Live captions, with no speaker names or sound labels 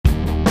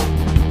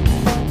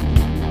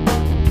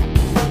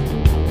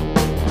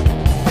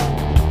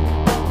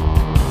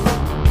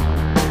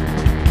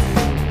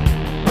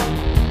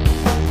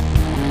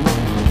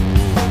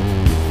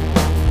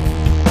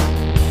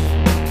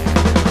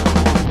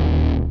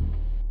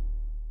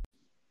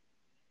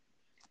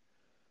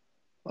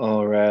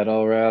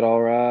All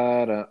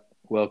right.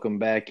 Welcome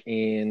back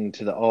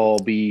into the All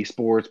B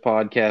Sports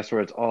Podcast,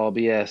 where it's all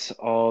BS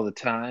all the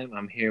time.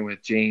 I'm here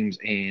with James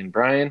and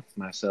Brian,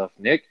 myself,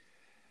 Nick,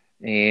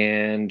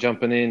 and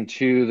jumping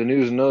into the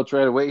news and notes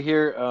right away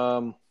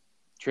here.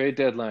 Trade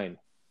deadline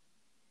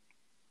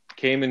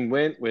came and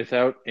went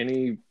without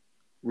any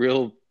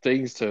real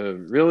things to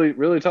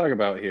really talk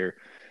about here.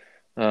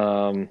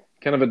 Kind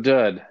of a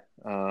dud.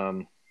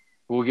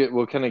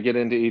 We'll kind of get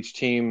into each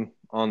team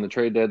on the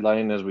trade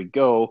deadline as we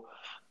go.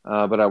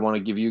 But I want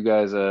to give you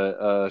guys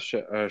a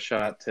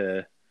shot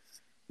to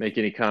make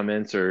any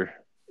comments or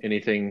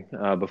anything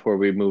before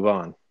we move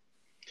on.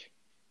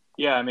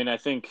 Yeah, I mean, I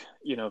think,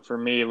 for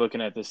me,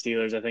 looking at the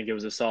Steelers, I think it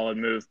was a solid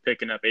move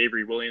picking up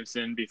Avery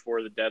Williamson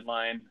before the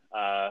deadline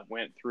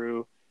went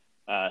through.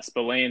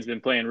 Spillane's been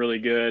playing really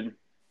good,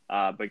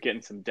 but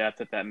getting some depth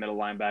at that middle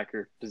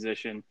linebacker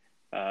position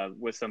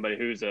with somebody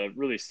who's a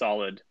really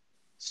solid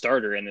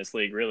starter in this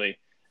league, really,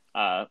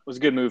 was a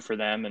good move for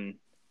them. And,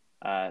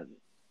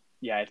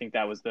 I think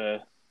that was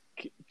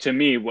to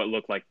me, what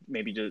looked like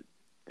maybe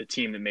the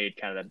team that made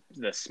kind of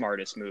the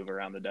smartest move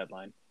around the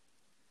deadline.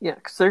 Yeah,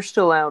 because they're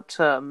still out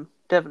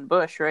Devin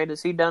Bush, right?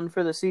 Is he done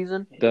for the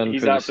season?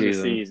 He's out for the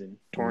season.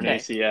 Torn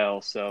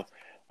ACL. So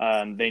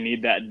they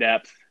need that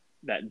depth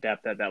at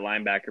that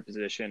linebacker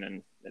position,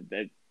 and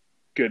that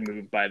good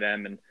move by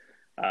them.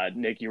 And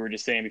Nick, you were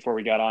just saying before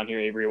we got on here,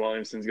 Avery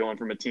Williamson's going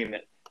from a team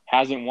that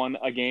hasn't won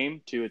a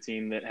game to a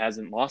team that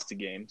hasn't lost a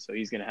game. So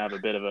he's going to have a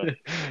bit of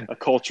a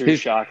culture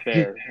shock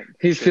there.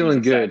 He's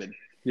feeling good.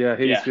 Yeah,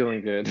 he's feeling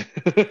good.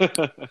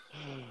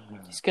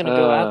 He's going to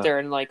go out there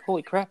and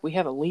holy crap, we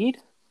have a lead?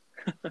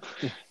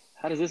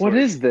 How does this What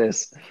work? is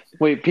this?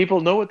 Wait, people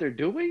know what they're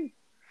doing?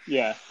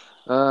 Yeah.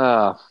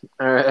 All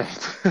right.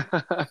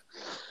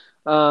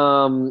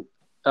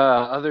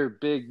 Other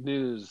big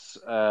news,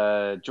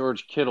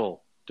 George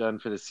Kittle done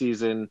for the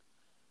season.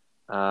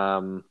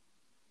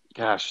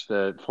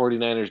 The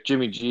 49ers,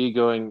 Jimmy G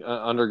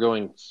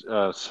undergoing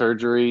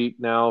surgery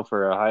now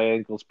for a high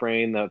ankle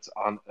sprain. That's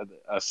on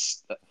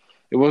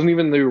it wasn't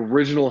even the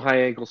original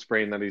high ankle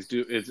sprain that he's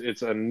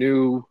it's a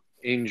new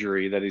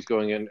injury that he's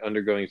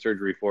undergoing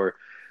surgery for.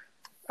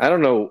 I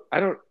don't know.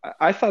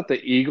 I thought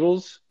the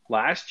Eagles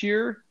last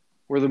year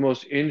were the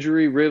most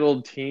injury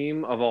riddled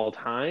team of all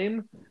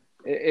time.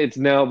 It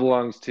now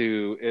belongs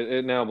to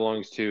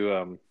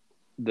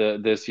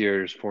this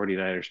year's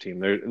 49ers team.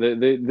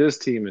 This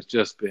team has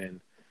just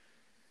been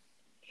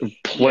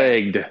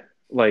plagued.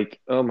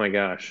 Oh my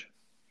gosh.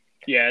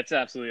 Yeah, it's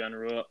absolutely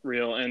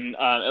unreal. And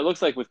it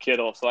looks like with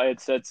Kittle, so I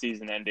had said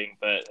season ending,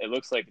 but it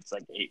looks like it's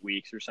 8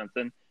 weeks or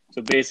something.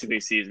 So basically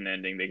season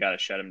ending, they got to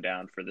shut him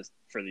down for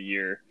the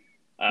year.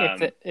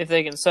 If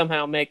they can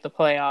somehow make the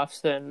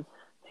playoffs, then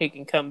he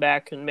can come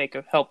back and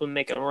help him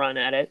make a run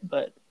at it.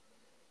 But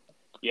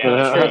yeah,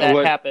 I'm sure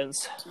that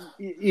happens.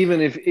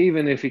 Even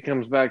if he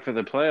comes back for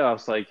the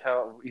playoffs,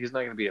 he's not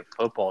going to be at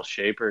football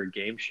shape or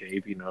game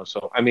shape,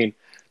 So I mean,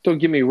 don't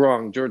get me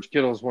wrong, George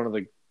Kittle is one of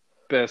the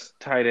best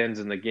tight ends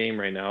in the game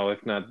right now,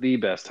 if not the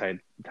best tight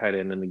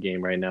end in the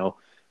game right now.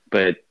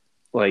 But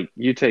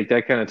you take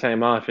that kind of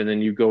time off and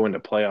then you go into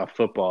playoff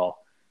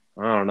football.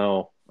 I don't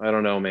know,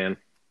 man.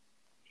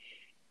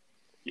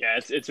 Yeah,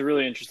 it's a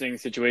really interesting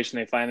situation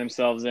they find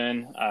themselves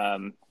in.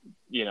 The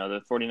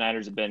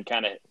 49ers have been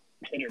kind of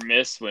hit or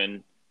miss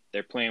when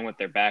they're playing with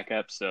their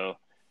backup, so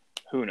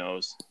who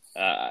knows?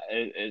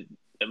 It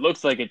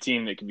looks like a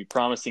team that can be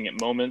promising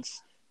at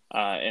moments,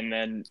 and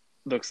then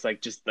looks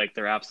like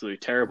they're absolutely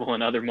terrible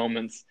in other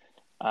moments.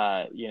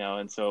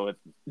 And so with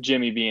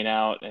Jimmy being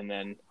out, and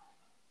then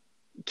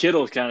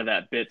Kittle's kind of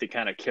that bit that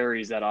kind of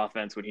carries that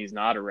offense when he's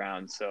not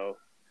around. So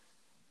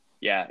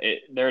yeah,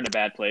 they're in a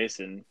bad place,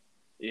 and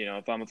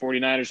if I'm a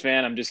 49ers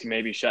fan, I'm just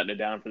maybe shutting it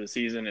down for the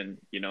season. And,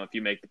 if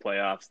you make the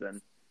playoffs,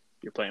 then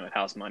you're playing with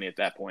house money at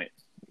that point.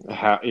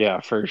 Yeah,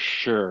 for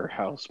sure.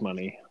 House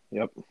money.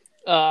 Yep.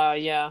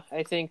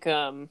 I think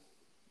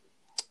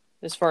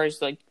as far as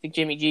the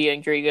Jimmy G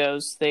injury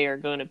goes, they are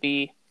going to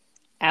be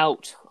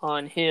out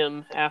on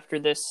him after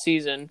this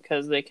season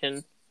because they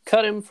can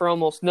cut him for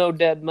almost no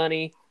dead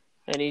money.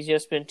 And he's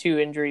just been too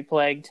injury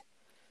plagued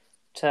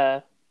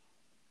to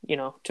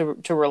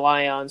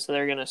rely on, so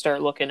they're going to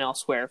start looking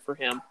elsewhere for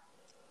him.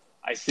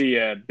 I see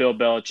a Bill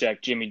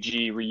Belichick, Jimmy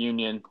G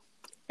reunion.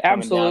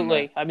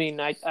 Absolutely. I mean,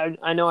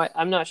 I know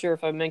I'm not sure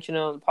if I mentioned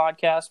it on the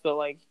podcast, but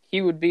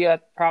he would be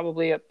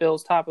probably at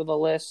Bill's top of the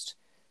list,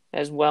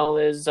 as well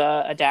as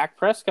a Dak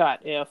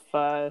Prescott if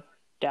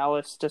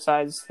Dallas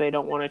decides they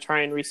don't want to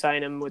try and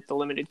re-sign him with the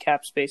limited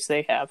cap space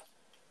they have.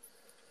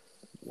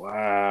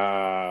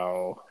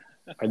 Wow.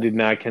 I did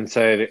not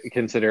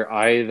consider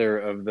either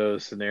of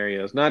those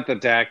scenarios. Not the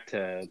Dak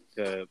to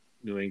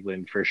New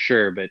England for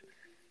sure, but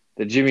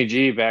the Jimmy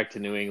G back to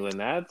New England,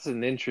 that's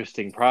an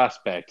interesting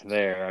prospect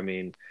there. I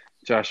mean,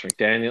 Josh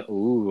McDaniel,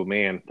 ooh,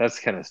 man, that's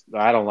kind of –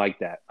 I don't like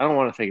that. I don't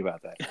want to think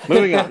about that.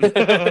 Moving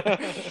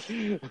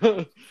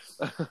on.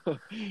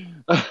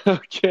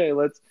 Okay,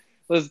 let's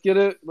get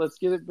it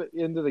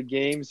into the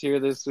games here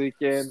this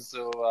weekend.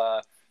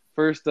 So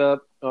first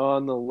up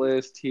on the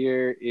list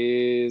here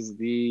is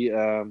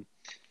the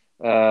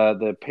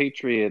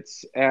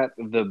Patriots at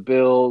the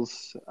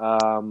Bills.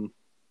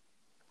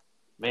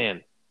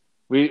 Man,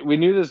 we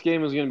knew this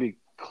game was going to be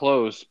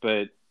close,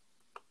 but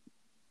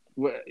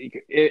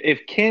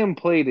if Cam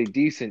played a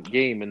decent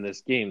game in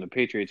this game, the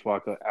Patriots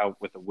walk out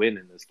with a win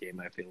in this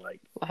game, I feel like.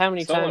 How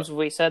many times have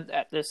we said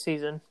that this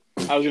season?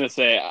 I was going to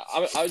say,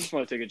 I just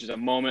want to take just a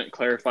moment,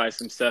 clarify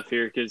some stuff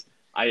here, because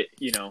I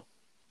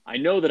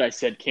know that I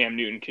said Cam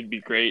Newton could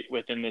be great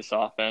within this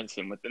offense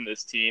and within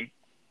this team.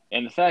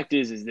 And the fact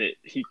is that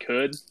he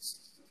could,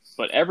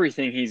 but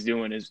everything he's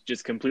doing is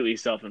just completely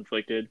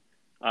self-inflicted.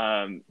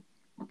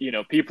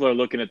 People are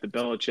looking at the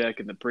Belichick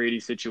and the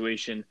Brady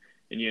situation,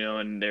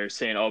 and they're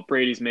saying, oh,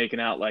 Brady's making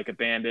out like a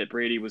bandit.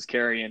 Brady was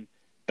carrying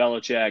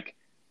Belichick.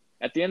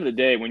 At the end of the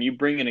day, when you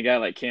bring in a guy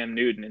like Cam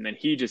Newton and then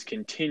he just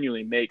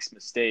continually makes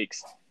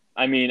mistakes,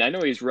 I mean, I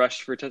know he's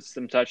rushed for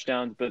some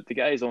touchdowns, but the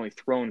guy has only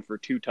thrown for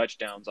 2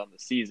 touchdowns on the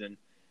season.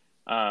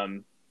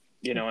 And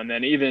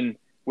then even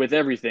with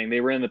everything,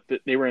 they were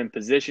in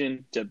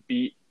position to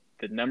beat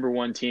the number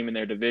 1 team in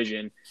their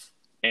division,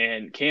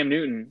 and Cam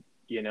Newton,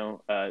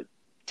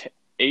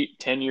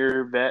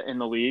 10-year vet in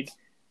the league,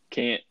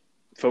 can't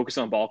focus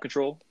on ball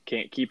control,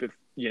 can't keep it,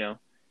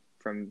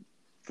 from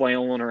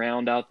flailing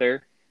around out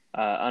there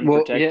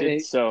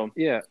unprotected.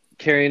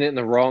 Carrying it in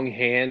the wrong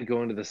hand,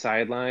 going to the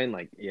sideline,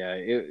 I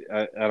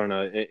don't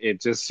know. It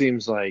just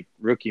seems like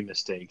rookie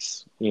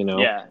mistakes,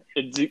 Yeah,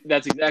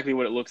 that's exactly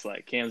what it looks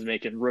like. Cam's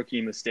making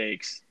rookie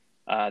mistakes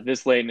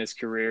this late in his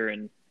career,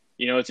 and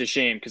it's a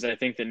shame because I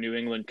think that New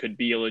England could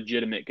be a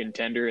legitimate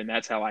contender, and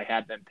that's how I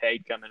had them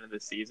pegged coming into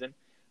this season.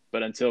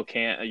 But until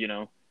Cam,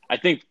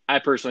 I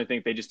personally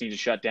think they just need to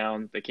shut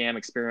down the Cam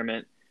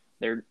experiment.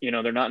 They're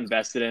not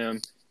invested in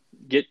him.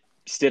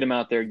 Sit him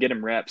out there, get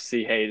him reps,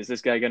 see, hey, is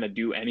this guy going to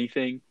do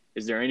anything?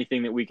 Is there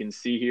anything that we can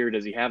see here?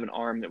 Does he have an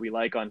arm that we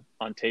like on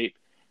tape?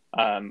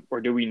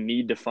 Or do we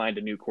need to find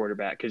a new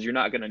quarterback? Because you're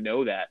not going to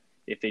know that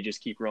if they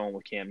just keep rolling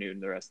with Cam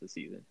Newton the rest of the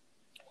season.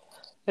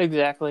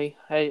 Exactly.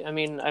 I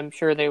mean, I'm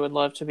sure they would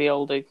love to be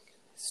able to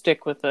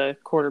stick with a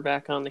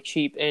quarterback on the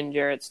cheap in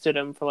Jarrett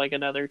Stidham for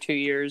another 2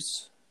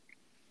 years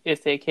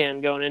if they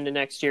can going into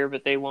next year,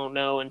 but they won't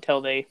know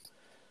until they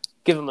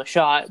give him a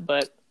shot.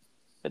 But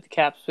with the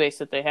cap space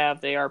that they have,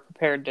 they are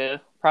prepared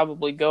to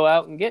probably go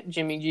out and get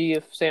Jimmy G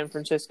if San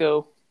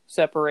Francisco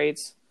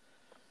separates.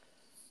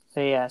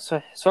 But yeah,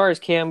 so as far as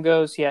Cam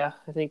goes, I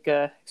think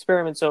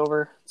experiment's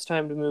over. It's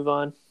time to move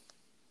on.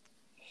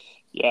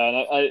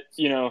 Yeah, and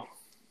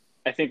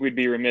I think we'd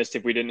be remiss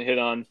if we didn't hit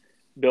on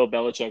Bill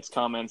Belichick's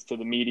comments to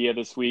the media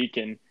this week.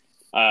 And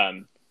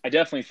I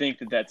definitely think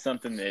that that's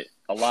something that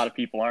a lot of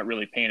people aren't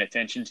really paying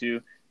attention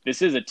to.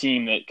 This is a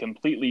team that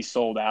completely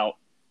sold out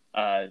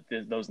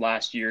those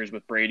last years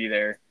with Brady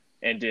there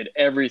and did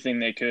everything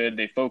they could.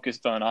 They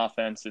focused on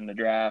offense in the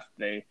draft.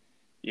 They,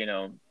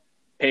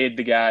 paid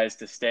the guys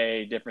to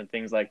stay, different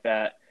things like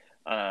that.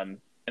 And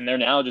they're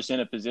now just in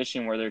a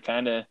position where they're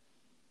kind of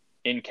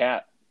in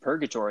cap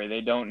purgatory.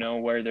 They don't know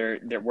where they're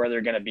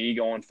going to be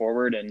going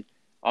forward. And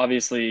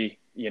obviously,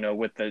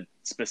 with the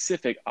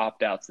specific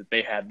opt-outs that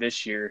they had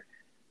this year,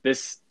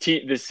 this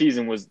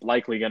season was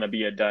likely going to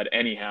be a dud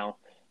anyhow.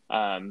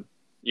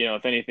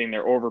 If anything,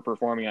 they're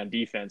overperforming on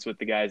defense with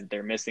the guys that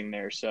they're missing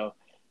there. So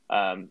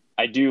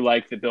I do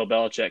like that Bill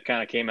Belichick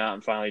kind of came out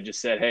and finally just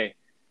said, hey,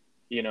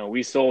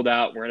 we sold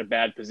out. We're in a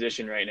bad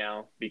position right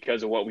now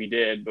because of what we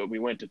did, but we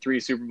went to 3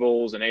 Super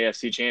Bowls and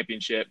AFC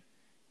championship.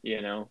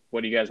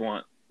 What do you guys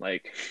want?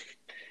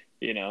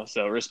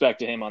 So respect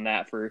to him on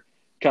that for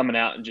coming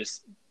out and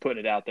just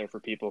putting it out there for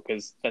people,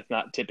 because that's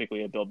not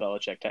typically a Bill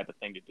Belichick type of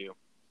thing to do.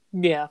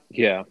 Yeah.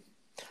 Yeah.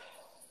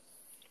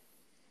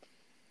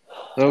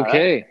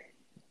 Okay.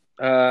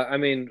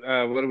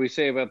 What do we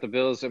say about the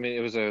Bills? I mean, it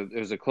was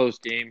a close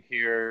game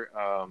here.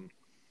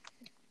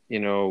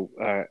 No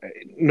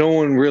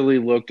one really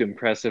looked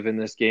impressive in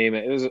this game.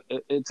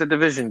 It's a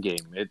division game.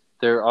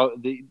 They're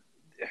ugly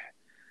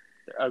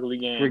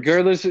games.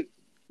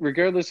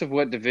 Regardless of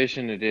what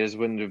division it is,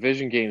 when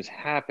division games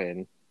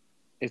happen,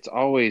 it's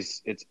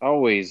always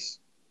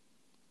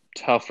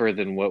tougher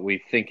than what we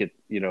think it.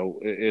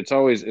 It's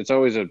always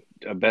a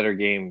better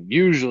game.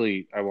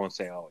 Usually, I won't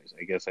say always.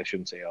 I guess I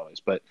shouldn't say always,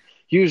 but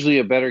usually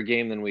a better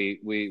game than we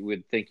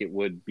would think it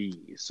would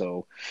be.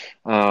 So,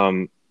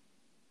 that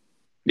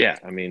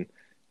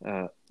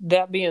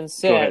being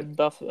said,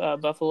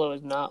 Buffalo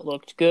has not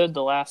looked good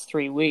the last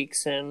 3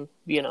 weeks, and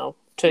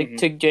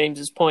to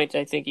James's point,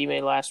 I think he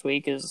made last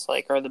week is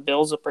are the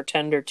Bills a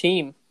pretender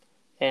team?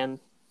 And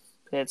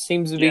it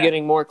seems to be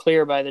getting more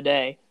clear by the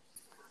day.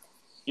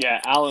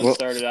 Yeah, Allen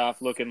started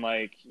off looking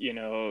like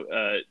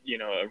a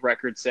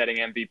record-setting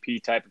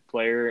MVP type of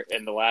player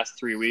in the last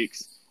 3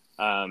 weeks.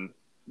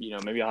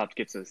 Maybe I'll have to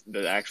get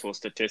the actual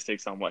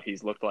statistics on what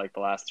he's looked like the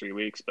last 3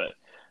 weeks, but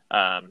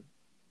I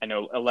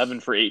know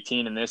 11 for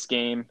 18 in this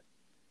game,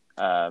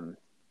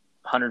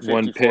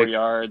 154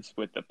 yards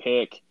with the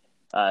pick.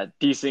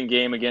 Decent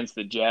game against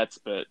the Jets,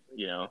 but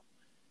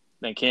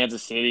then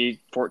Kansas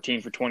City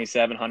 14 for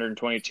 27,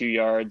 122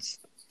 yards.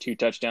 2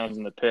 touchdowns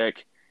in the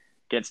pick.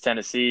 Against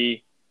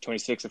Tennessee,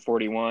 26 of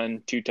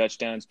 41, 2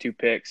 touchdowns, 2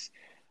 picks.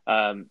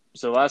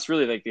 So that's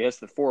really like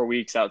the 4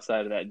 weeks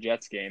outside of that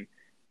Jets game.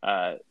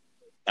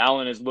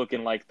 Allen is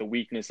looking like the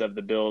weakness of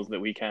the Bills that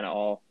we kind of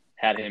all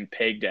had him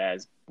pegged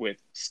as, with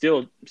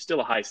still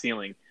a high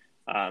ceiling,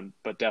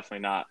 but definitely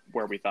not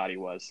where we thought he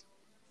was.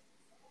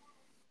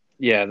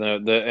 Yeah, the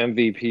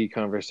MVP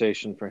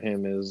conversation for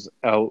him is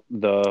out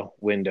the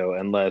window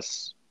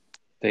unless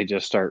they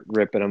just start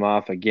ripping him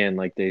off again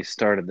like they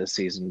started this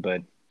season.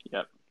 But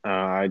yep.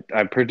 I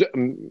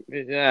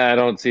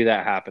don't see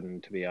that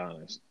happening, to be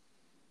honest.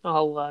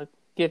 I'll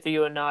give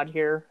you a nod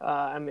here.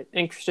 I'm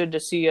interested to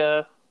see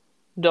a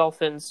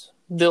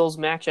Dolphins-Bills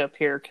matchup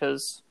here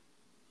because...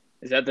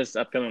 Is that this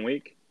upcoming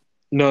week?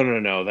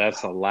 No.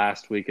 That's the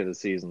last week of the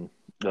season.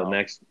 The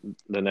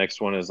next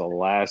one is the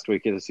last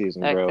week of the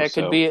season, bro. That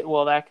could be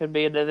that could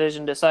be a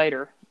division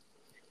decider.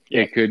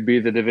 Yeah. It could be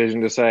the division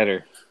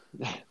decider,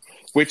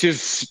 which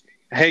is.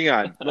 Hang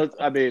on.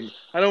 I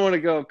don't want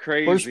to go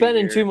crazy. We're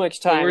spending here. too much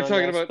time. We're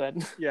talking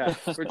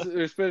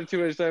we're spending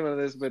too much time on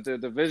this. But the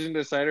division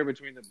decider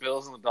between the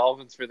Bills and the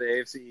Dolphins for the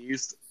AFC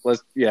East.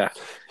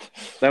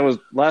 That was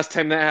last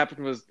time that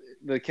happened was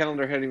the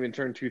calendar hadn't even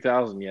turned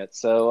 2000 yet.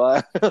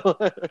 So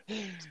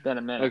it's been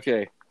a minute.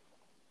 Okay.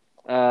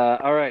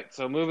 All right,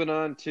 so moving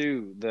on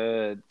to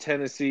the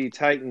Tennessee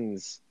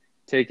Titans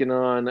taking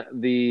on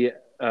the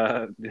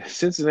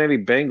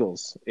Cincinnati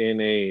Bengals in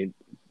a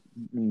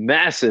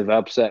massive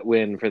upset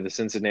win for the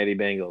Cincinnati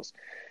Bengals.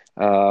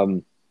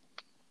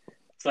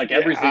 It's like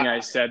everything I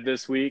said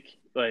this week,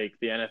 like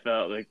the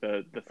NFL, like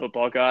the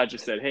football god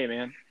just said, hey,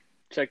 man,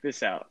 check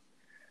this out.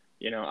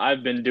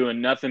 I've been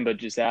doing nothing but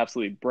just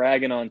absolutely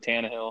bragging on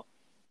Tannehill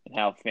and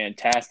how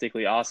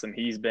fantastically awesome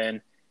he's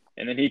been.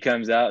 And then he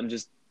comes out and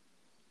just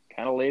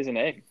kind of lays an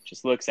egg,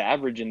 just looks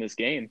average in this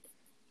game.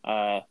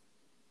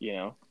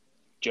 Joe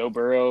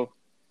Burrow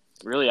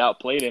really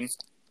outplayed him.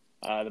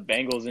 The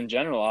Bengals in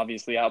general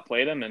obviously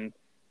outplayed him, and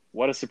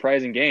what a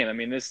surprising game. I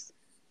mean, this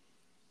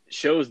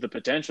shows the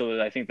potential that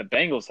I think the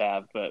Bengals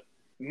have, but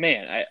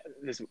man,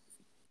 this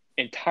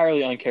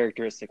entirely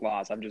uncharacteristic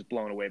loss. I'm just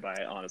blown away by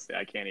it, honestly.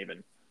 I can't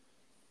even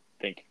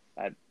think.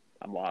 I'm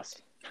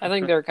lost. I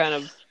think they're kind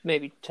of,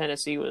 maybe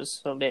Tennessee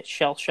was a bit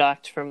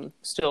shell-shocked from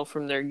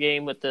their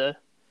game with the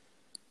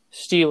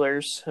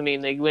Steelers. I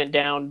mean, they went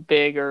down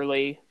big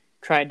early,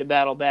 tried to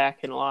battle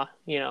back and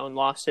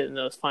lost it in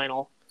those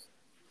final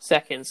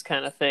seconds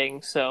kind of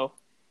thing. So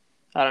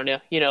I don't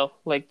know,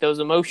 like those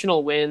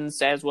emotional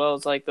wins as well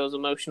as like those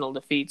emotional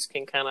defeats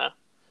can kind of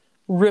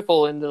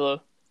ripple into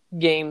the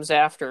games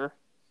after.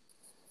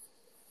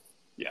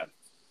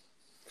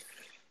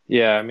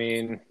 Yeah, I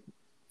mean,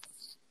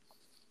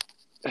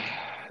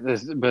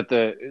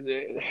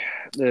 the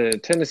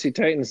Tennessee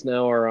Titans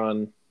now are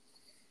on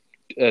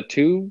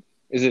 2.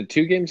 Is it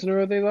 2 games in a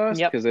row they lost?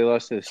 Yep. Because they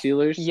lost to the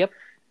Steelers. Yep.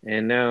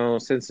 And now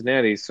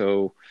Cincinnati.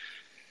 So,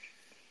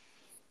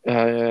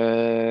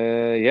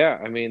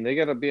 I mean, they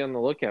got to be on the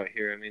lookout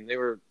here. I mean, they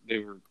were.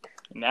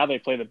 Now they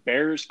play the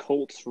Bears,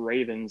 Colts,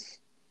 Ravens,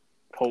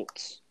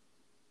 Colts.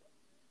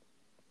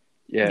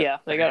 Yeah,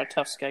 they got a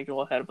tough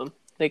schedule ahead of them.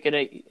 They could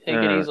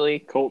easily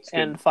Colts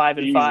end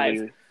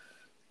 5-5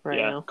 right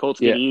now. Colts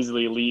could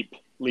easily leap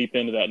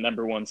into that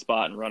number 1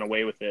 spot and run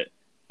away with it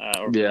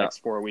over the next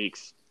 4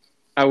 weeks.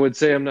 I would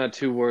say I'm not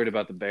too worried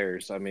about the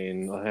Bears. I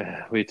mean,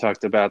 we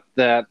talked about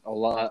that a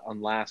lot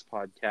on last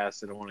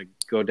podcast. I don't want to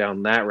go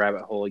down that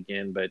rabbit hole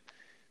again, but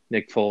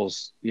Nick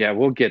Foles,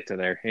 we'll get to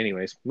there.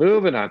 Anyways,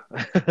 moving on.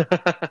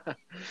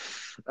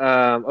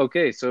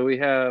 Okay, so we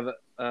have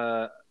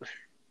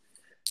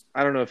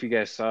I don't know if you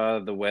guys saw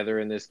the weather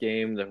in this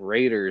game. The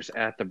Raiders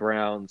at the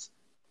Browns.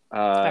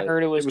 I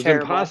heard it was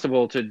terrible.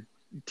 Impossible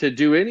to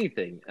do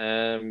anything.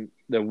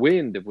 The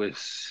wind was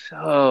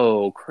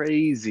so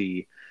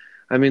crazy.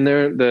 I mean,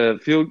 the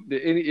field.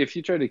 If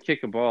you try to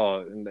kick a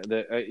ball,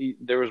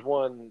 there was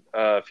one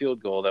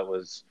field goal that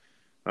was,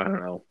 I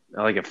don't know,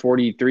 like a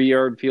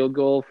 43-yard field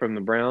goal from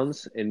the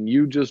Browns, and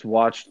you just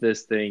watched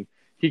this thing.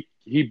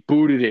 He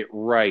booted it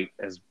right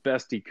as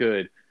best he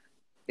could,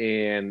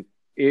 and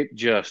it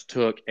just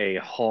took a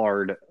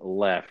hard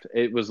left.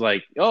 It was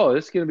like, oh,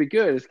 this is gonna be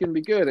good. It's gonna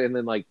be good, and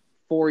then like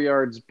 4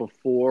 yards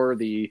before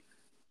the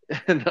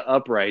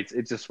uprights,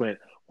 it just went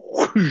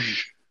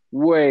whoosh,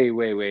 way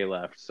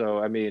left. So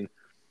I mean.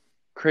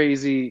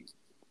 Crazy,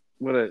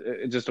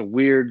 just a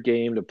weird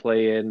game to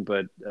play in,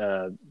 but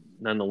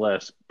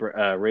nonetheless,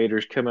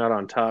 Raiders come out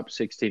on top,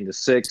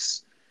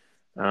 16-6.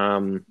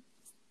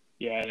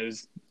 It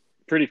was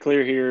pretty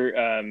clear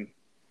here.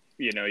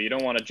 You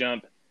don't want to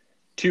jump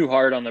too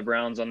hard on the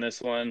Browns on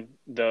this one,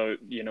 though.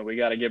 We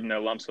got to give them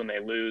their lumps when they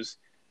lose.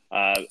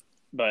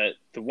 But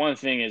the one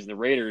thing is the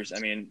Raiders. I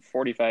mean,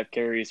 45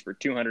 carries for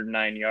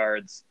 209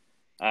 yards.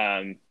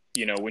 When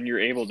you're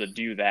able to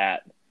do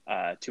that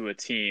to a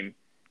team.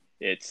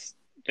 It's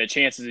the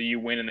chances of you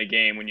winning the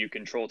game when you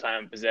control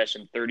time of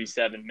possession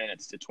 37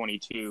 minutes to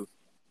 22.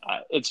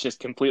 It's just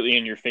completely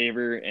in your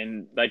favor.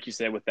 And like you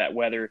said, with that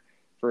weather,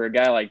 for a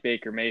guy like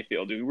Baker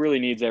Mayfield, who really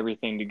needs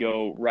everything to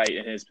go right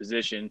in his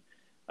position,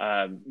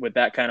 with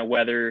that kind of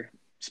weather,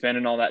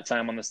 spending all that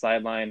time on the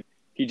sideline,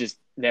 he just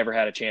never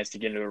had a chance to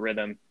get into a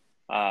rhythm.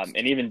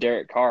 And even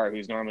Derek Carr,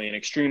 who's normally an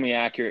extremely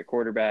accurate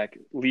quarterback,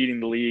 leading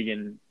the league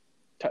in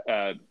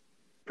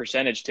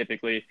percentage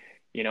typically,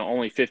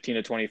 only 15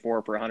 to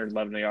 24 for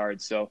 111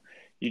 yards. So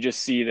you just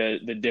see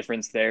the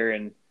difference there.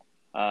 And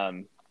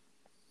I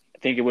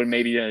think it would have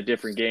maybe been a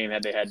different game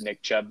had they had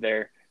Nick Chubb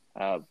there.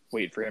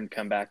 Wait for him to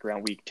come back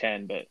around week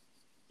 10. But,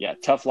 yeah,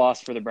 tough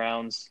loss for the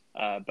Browns,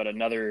 but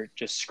another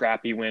just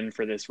scrappy win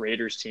for this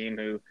Raiders team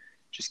who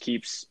just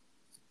keeps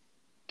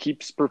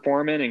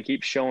performing and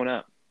keeps showing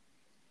up.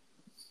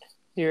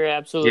 You're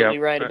absolutely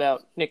right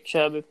about Nick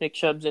Chubb. If Nick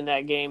Chubb's in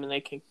that game and they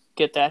can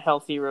get that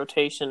healthy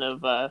rotation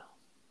of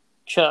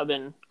Chubb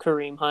and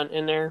Kareem Hunt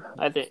in there,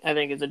 I think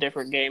it's a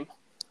different game.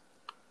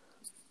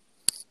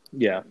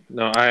 Yeah,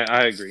 no,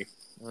 I agree.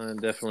 I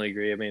definitely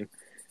agree. I mean,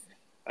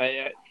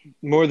 I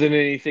more than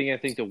anything, I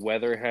think the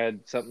weather had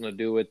something to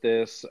do with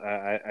this.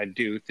 I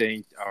do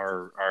think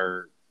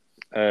our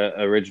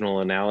original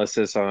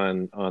analysis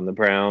on the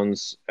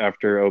Browns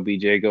after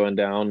OBJ going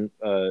down,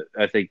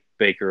 I think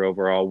Baker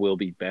overall will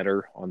be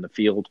better on the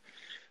field,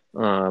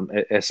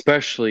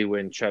 especially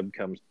when Chubb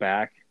comes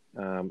back.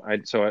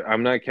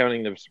 I'm not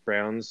counting the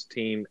Browns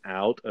team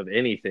out of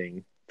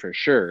anything for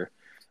sure.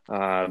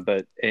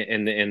 But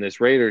this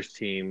Raiders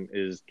team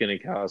is going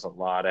to cause a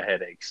lot of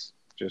headaches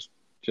just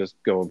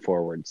going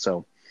forward.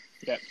 So,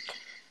 yeah.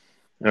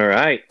 All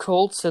right.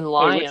 Colts and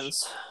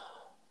Lions.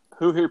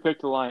 Who here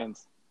picked the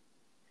Lions?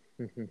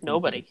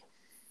 Nobody.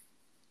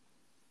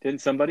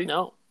 Didn't somebody?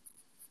 No,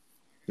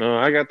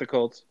 I got the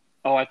Colts.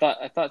 Oh, I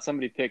thought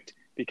somebody picked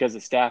because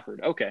of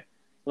Stafford. Okay.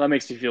 Well, that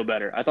makes me feel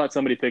better. I thought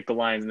somebody picked the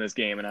Lions in this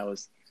game, and I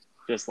was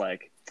just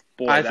like,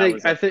 boy,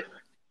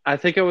 I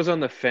think I was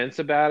on the fence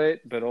about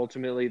it, but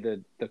ultimately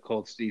the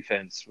Colts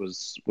defense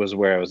was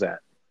where I was at.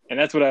 And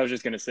that's what I was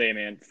just going to say,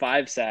 man.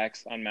 5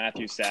 sacks on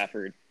Matthew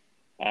Stafford.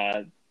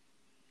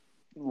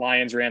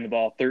 Lions ran the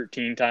ball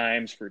 13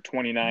 times for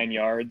 29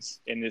 yards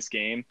in this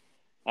game.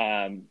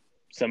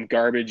 Some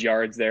garbage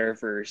yards there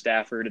for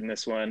Stafford in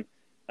this one,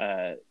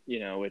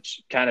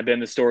 which kind of been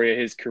the story of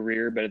his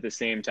career, but at the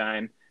same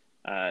time,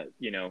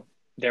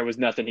 there was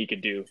nothing he could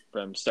do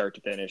from start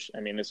to finish. I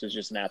mean, this was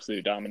just an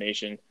absolute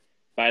domination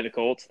by the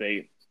Colts.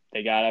 They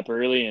got up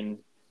early and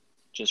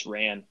just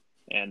ran.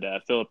 And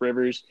Phillip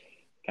Rivers,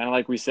 kind of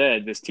like we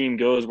said, this team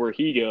goes where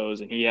he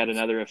goes, and he had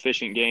another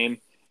efficient game.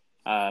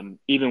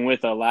 Even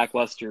with a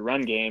lackluster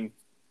run game,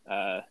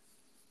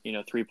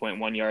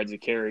 3.1 yards a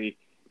carry,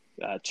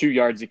 2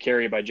 yards a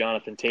carry by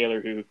Jonathan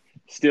Taylor, who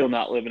still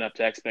not living up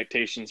to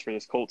expectations for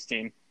this Colts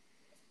team.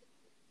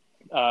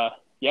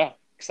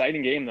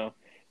 Exciting game, though.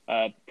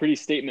 Pretty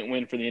statement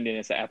win for the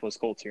Indianapolis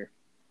Colts here.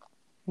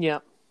 Yeah.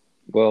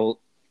 Well,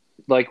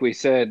 like we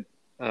said,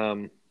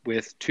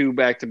 with 2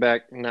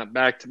 back-to-back, not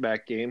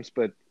back-to-back games,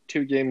 but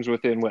 2 games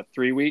within,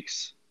 3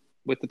 weeks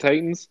with the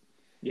Titans?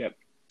 Yep.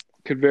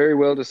 Could very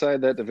well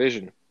decide that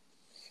division.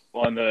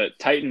 Well, and the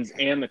Titans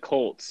and the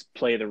Colts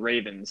play the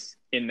Ravens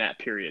in that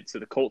period. So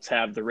the Colts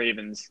have the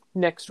Ravens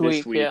next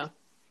week. Yeah.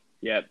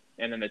 Yep.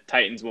 And then the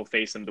Titans will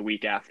face them the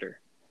week after.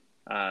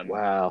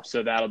 Wow.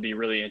 So that'll be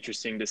really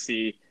interesting to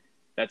see.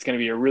 That's going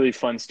to be a really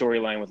fun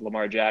storyline with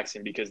Lamar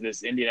Jackson, because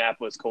this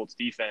Indianapolis Colts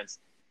defense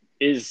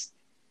is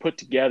put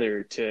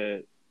together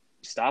to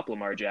stop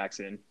Lamar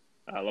Jackson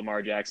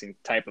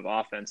type of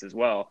offense as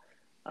well.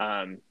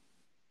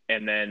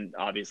 And then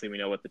obviously we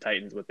know what the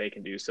Titans, what they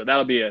can do. So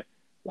that'll be a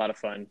lot of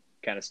fun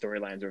kind of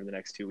storylines over the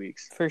next 2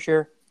 weeks. For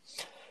sure.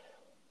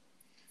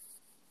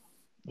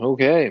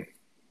 Okay.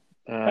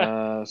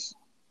 I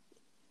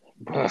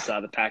saw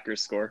the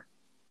Packers score.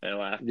 I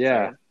laughed.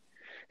 Yeah.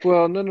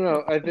 Well,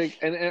 no. I think,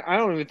 and I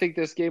don't even think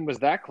this game was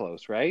that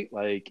close, right?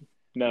 Like,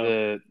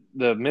 no,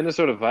 the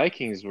Minnesota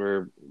Vikings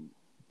were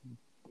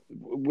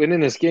winning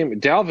this game.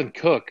 Dalvin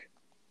Cook,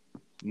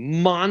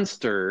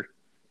 monster.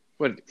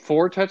 What,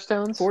 4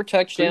 touchdowns? 4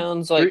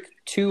 touchdowns,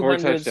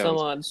 200 some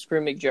odd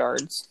scrimmage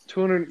yards.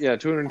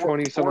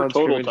 220 some odd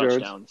total scrimmage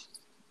touchdowns.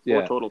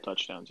 yards. 4 total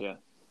touchdowns, yeah.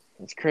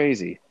 That's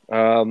crazy.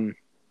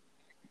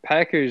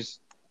 Packers,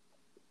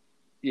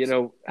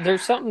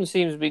 there's something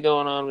seems to be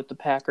going on with the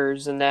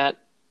Packers in that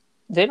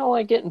they don't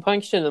like getting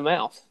punched in the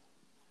mouth.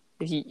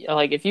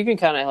 If you can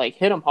kind of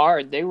hit them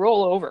hard, they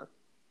roll over.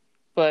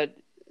 But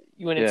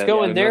when it's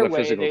going their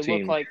way, they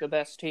look like the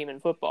best team in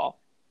football.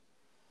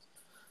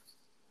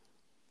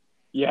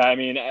 Yeah, I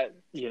mean,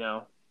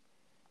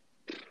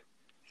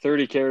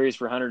 30 carries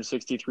for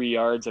 163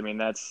 yards. I mean,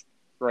 that's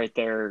right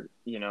there,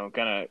 kind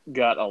of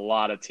got a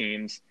lot of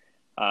teams.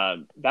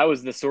 That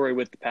was the story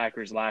with the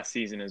Packers last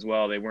season as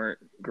well. They weren't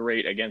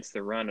great against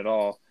the run at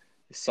all.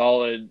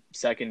 Solid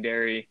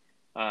secondary.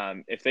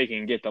 If they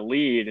can get the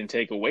lead and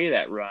take away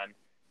that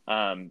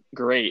run,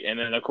 great. And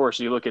then, of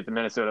course, you look at the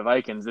Minnesota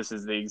Vikings. This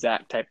is the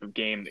exact type of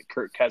game that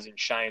Kirk Cousins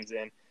shines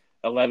in.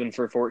 11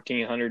 for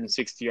 14,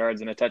 160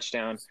 yards and a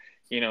touchdown.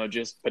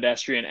 Just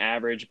pedestrian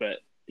average, but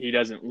he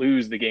doesn't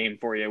lose the game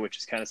for you, which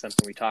is kind of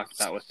something we talked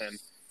about with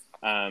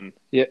him.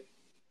 Yeah.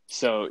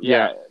 So,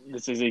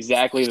 this is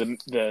exactly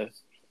the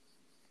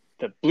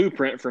the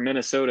blueprint for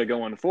Minnesota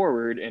going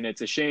forward, and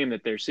it's a shame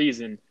that their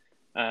season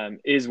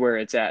is where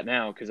it's at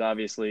now, because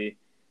obviously,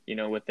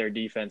 with their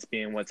defense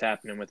being what's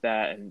happening with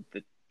that and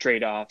the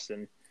trade-offs,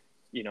 and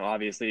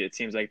obviously it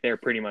seems like they're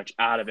pretty much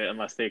out of it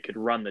unless they could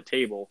run the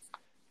table.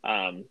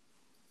 But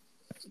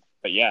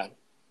yeah,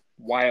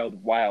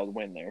 wild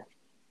win there.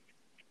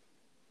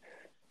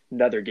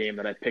 Another game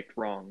that I picked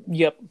wrong.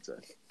 Yep. It's a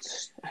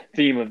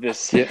theme of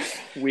this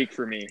week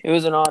for me. It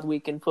was an odd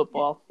week in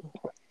football.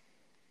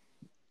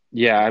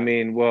 Yeah, I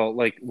mean,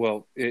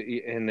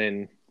 and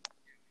then,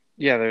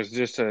 there's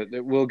just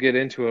we'll get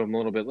into them a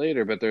little bit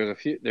later, but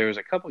there's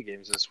a couple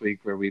games this week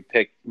where we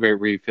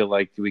feel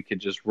like we could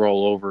just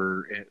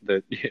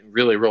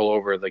really roll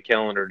over the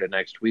calendar to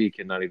next week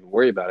and not even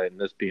worry about it,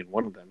 and this being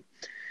one of them.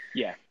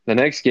 Yeah. The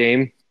next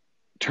game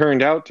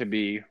turned out to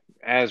be,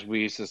 as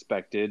we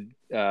suspected,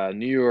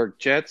 New York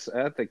Jets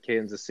at the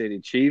Kansas City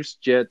Chiefs.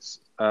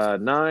 Jets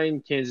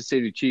 9, Kansas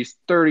City Chiefs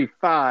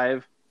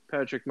 35.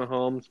 Patrick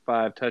Mahomes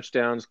 5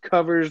 touchdowns,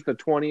 covers the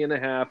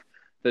 20.5,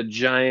 the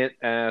giant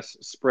ass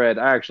spread.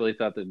 I actually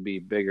thought that'd be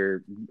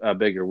a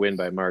bigger win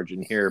by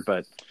margin here,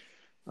 but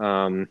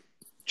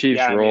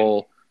Chiefs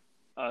roll.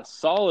 A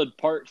solid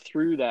part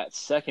through that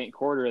second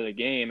quarter of the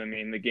game. I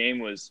mean, the game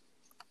was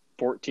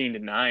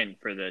 14-9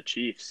 for the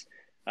Chiefs.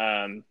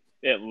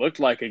 It looked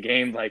like a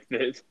game like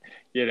this,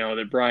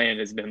 that Brian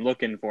has been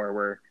looking for,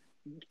 where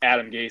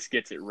Adam Gase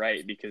gets it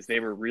right, because they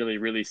were really,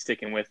 really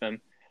sticking with him.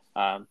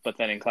 But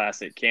then in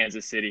classic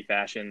Kansas City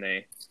fashion,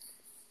 they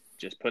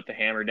just put the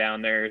hammer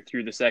down there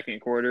through the second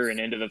quarter and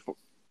into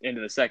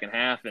the second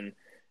half and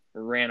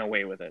ran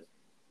away with it.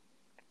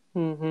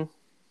 Mm-hmm.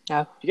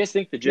 Yeah. Do you guys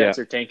think the Jets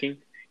are tanking?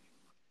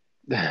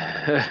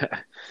 I'm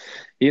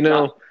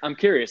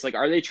curious. Like,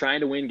 are they trying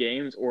to win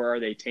games, or are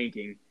they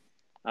tanking?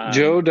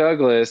 Joe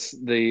Douglas,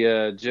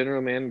 the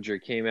general manager,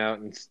 came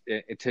out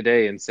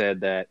today and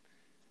said that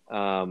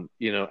Adam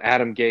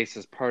Gase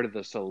is part of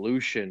the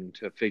solution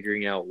to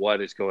figuring out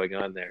what is going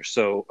on there.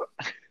 So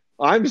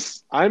I'm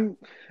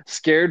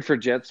scared for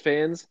Jets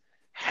fans,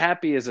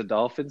 happy as a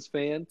Dolphins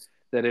fan,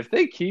 that if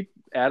they keep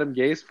Adam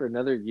Gase for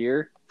another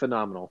year,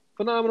 phenomenal.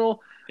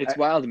 It's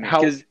wild to me,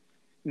 because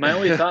my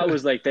only thought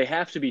was, like, they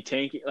have to be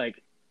tanking.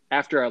 Like,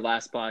 after our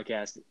last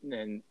podcast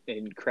and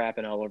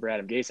crapping all over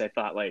Adam Gase, I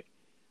thought, like,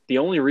 the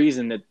only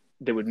reason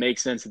that would make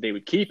sense that they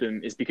would keep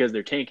him is because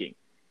they're tanking,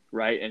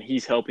 right? And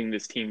he's helping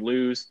this team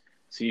lose,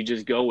 so you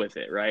just go with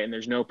it, right? And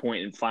there's no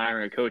point in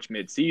firing a coach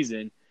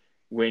mid-season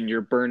when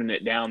you're burning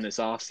it down this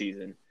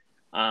offseason.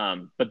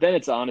 But then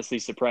it's honestly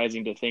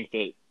surprising to think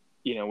that,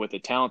 with the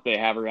talent they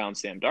have around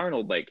Sam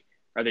Darnold, like,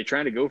 are they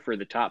trying to go for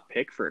the top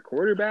pick for a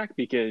quarterback?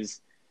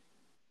 Because,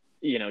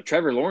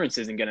 Trevor Lawrence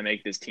isn't going to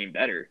make this team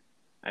better.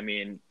 I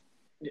mean,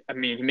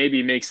 he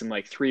maybe makes them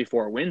like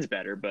 3-4 wins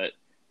better, but,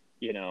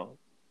 I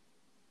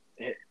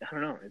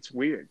don't know. It's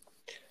weird.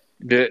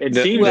 It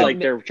seems like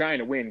they're trying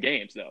to win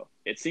games, though.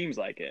 It seems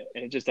like it,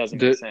 and it just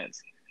doesn't make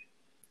sense.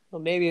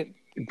 Well, maybe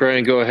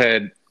Brian, go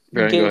ahead.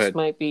 Gase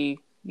might be,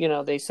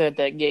 they said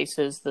that Gase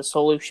is the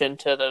solution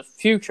to the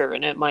future,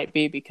 and it might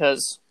be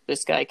because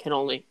this guy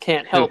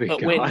can't help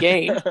but win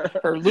games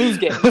or lose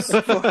games.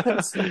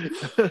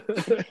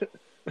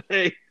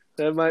 Hey,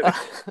 that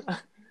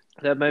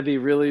might be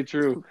really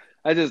true.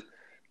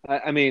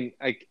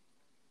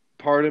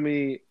 Part of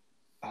me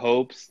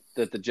hopes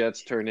that the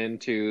Jets turn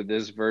into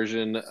this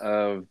version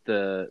of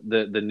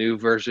the new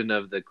version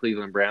of the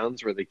Cleveland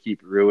Browns, where they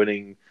keep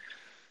ruining,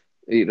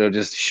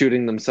 just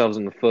shooting themselves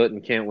in the foot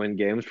and can't win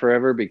games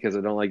forever because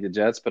I don't like the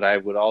Jets. But I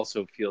would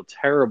also feel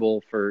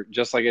terrible for,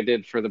 just like I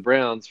did for the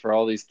Browns, for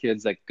all these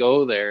kids that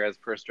go there as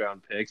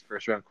first-round picks,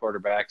 first-round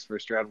quarterbacks,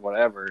 first-round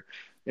whatever,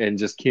 and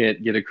just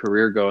can't get a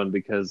career going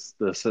because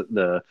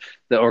the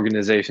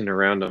organization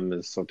around them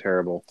is so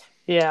terrible.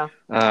 Yeah.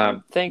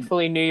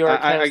 Thankfully, New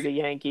York has the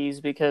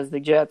Yankees, because the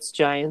Jets,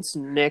 Giants,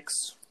 and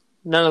Knicks,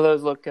 none of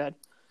those look good.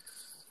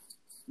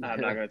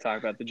 I'm not going to talk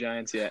about the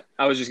Giants yet.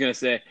 I was just going to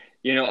say,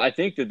 I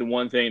think that the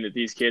one thing that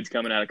these kids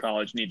coming out of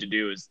college need to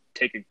do is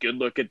take a good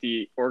look at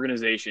the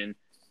organization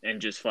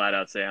and just flat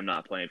out say, I'm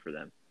not playing for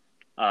them.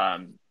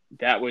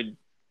 That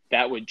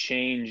would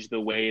change the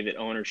way that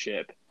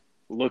ownership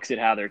looks at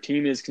how their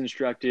team is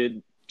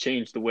constructed,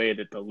 change the way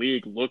that the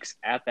league looks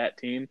at that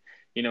team.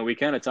 We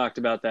kind of talked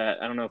about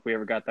that. I don't know if we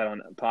ever got that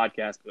on a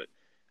podcast, but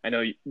I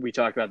know we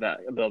talked about that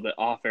a little bit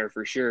off air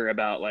for sure,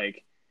 about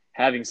like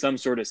having some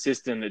sort of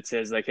system that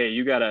says like, hey,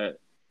 you got to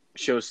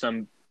show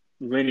some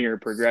linear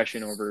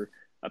progression over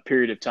a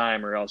period of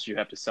time, or else you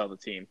have to sell the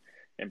team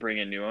and bring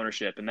in new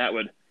ownership. And that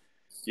would,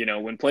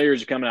 when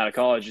players are coming out of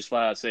college, just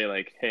flat out say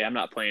like, hey, I'm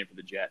not playing for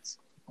the Jets.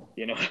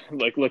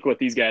 Like, look what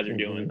these guys are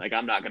doing. Like,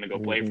 I'm not going to go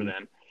play for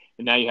them.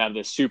 And now you have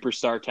this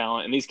superstar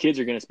talent, and these kids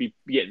are going to be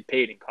getting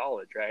paid in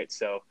college, right?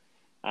 So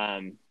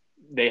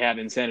they have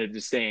incentive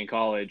to stay in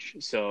college.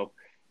 So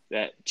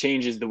that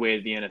changes the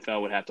way the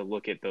NFL would have to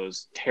look at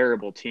those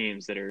terrible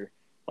teams that are,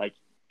 like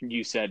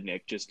you said,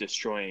 Nick, just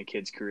destroying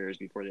kids' careers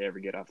before they ever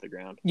get off the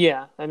ground.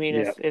 Yeah. I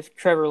mean, if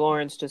Trevor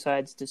Lawrence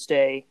decides to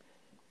stay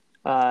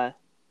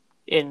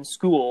in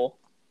school,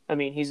 I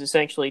mean, he's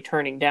essentially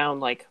turning down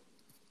like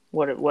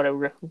what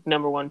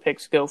number one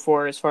picks go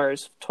for as far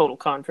as total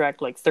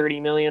contract, like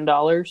 $30 million.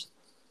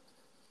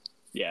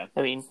 Yeah.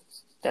 I mean,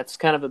 that's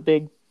kind of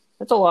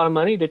that's a lot of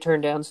money to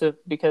turn down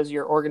because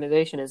your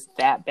organization is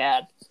that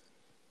bad.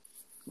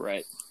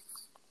 Right.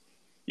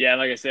 Yeah,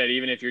 like I said,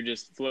 even if you're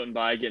just floating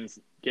by getting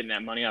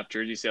that money off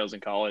jersey sales in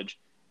college,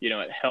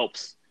 it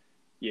helps,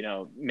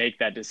 make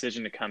that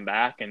decision to come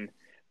back. And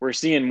we're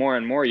seeing more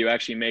and more you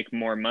actually make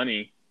more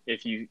money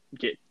if you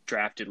get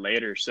drafted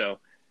later. So,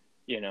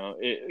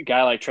 a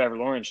guy like Trevor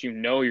Lawrence, you're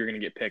going to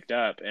get picked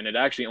up, and it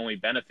actually only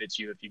benefits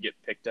you if you get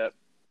picked up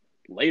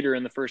later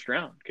in the first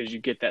round because you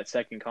get that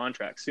second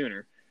contract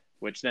sooner,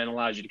 which then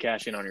allows you to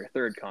cash in on your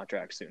third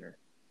contract sooner.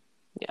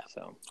 Yeah.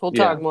 So we'll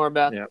talk more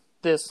about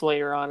this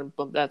later on,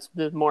 but that's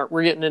more.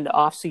 We're getting into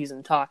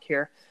off-season talk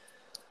here.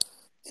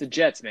 It's the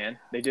Jets, man.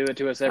 They do it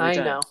to us every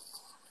time. I know.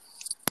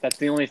 That's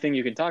the only thing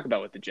you can talk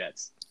about with the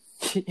Jets.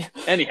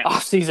 Anyhow,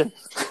 off-season.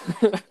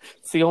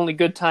 It's the only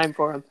good time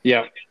for them.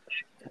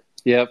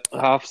 Yep.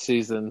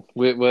 Off-season.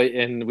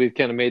 We've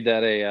kind of made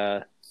that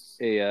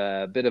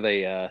a bit of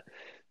a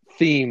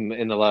theme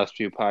in the last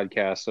few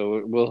podcasts.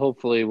 So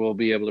we'll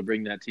be able to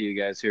bring that to you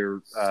guys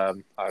here,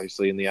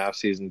 obviously in the off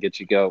season, get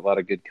you go. A lot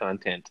of good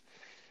content.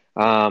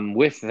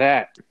 With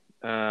that,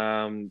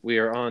 we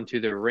are on to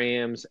the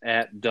Rams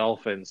at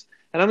Dolphins,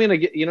 and I'm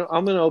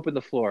gonna open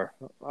the floor.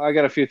 I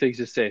got a few things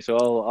to say, so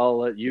I'll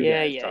let you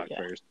guys talk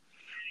first.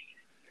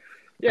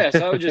 Yeah,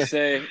 so I would just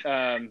say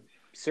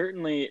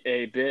certainly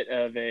a bit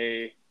of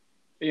a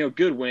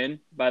good win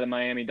by the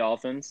Miami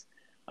Dolphins.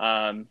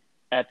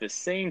 At the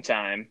same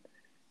time,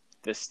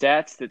 the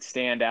stats that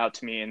stand out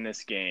to me in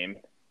this game,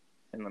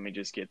 and let me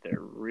just get there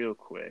real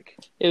quick.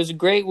 It was a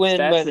great win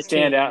by the team. Stats that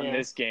stand out in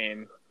this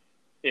game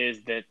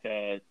is that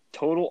the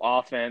total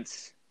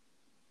offense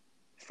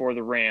for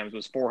the Rams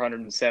was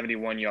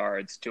 471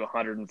 yards to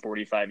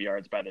 145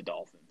 yards by the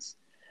Dolphins.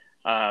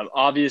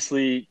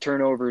 Obviously,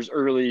 turnovers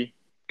early,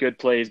 good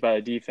plays by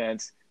the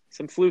defense.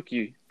 Some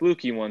fluky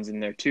ones in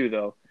there too,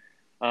 though.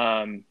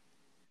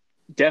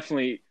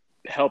 Definitely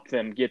helped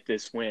them get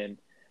this win.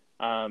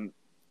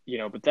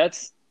 But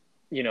that's,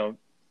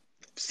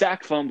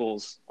 sack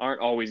fumbles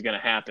aren't always going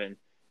to happen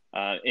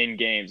in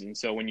games. And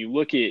so when you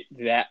look at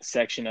that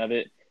section of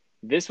it,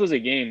 this was a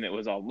game that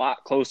was a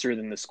lot closer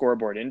than the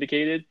scoreboard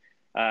indicated.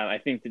 I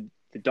think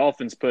the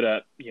Dolphins put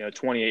up,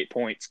 28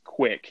 points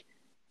quick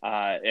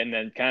and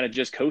then kind of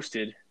just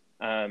coasted.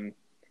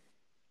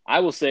 I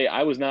will say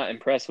I was not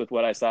impressed with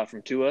what I saw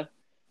from Tua.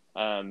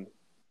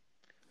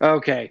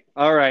 Okay.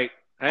 All right.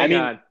 Hang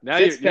on. Now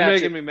you're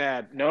making me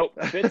mad. Nope.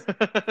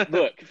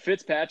 Look,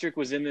 Fitzpatrick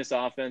was in this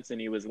offense, and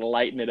he was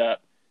lighting it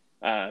up.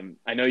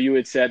 I know you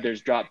had said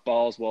there's dropped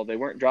balls. Well, they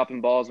weren't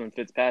dropping balls when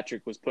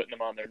Fitzpatrick was putting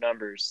them on their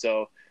numbers.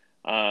 So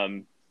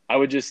I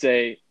would just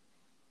say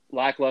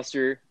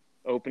lackluster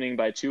opening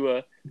by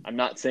Tua. I'm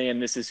not saying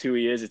this is who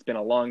he is. It's been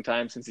a long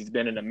time since he's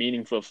been in a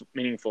meaningful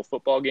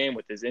football game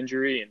with his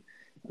injury and,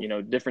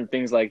 different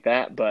things like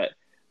that. But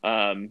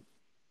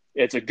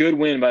it's a good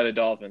win by the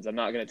Dolphins. I'm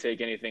not going to take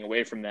anything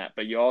away from that,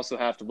 but you also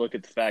have to look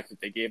at the fact that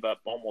they gave up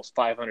almost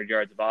 500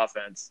 yards of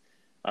offense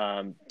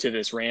to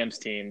this Rams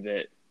team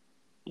that,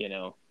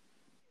 a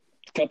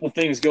couple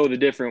things go the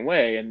different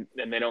way and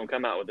they don't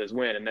come out with this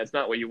win. And that's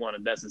not what you want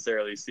to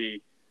necessarily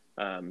see,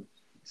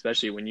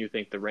 especially when you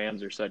think the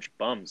Rams are such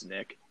bums,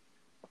 Nick.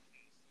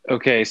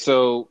 Okay,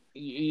 so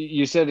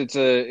you said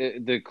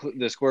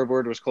the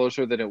scoreboard was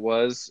closer than it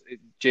was.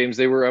 James,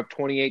 they were up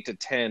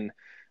 28-10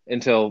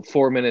 until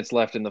 4 minutes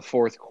left in the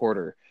fourth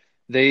quarter.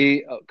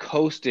 They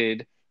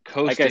coasted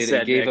like I said,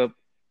 and gave Nick, up.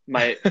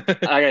 Like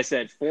I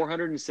said,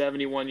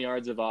 471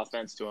 yards of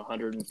offense to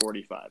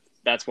 145.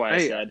 That's why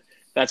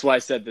I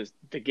said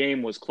the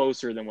game was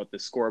closer than what the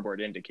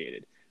scoreboard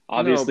indicated.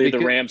 Obviously, the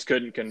Rams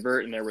couldn't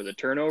convert, and there were the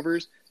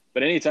turnovers.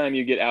 But anytime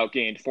you get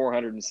outgained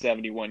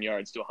 471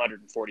 yards to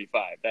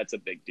 145, that's a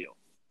big deal.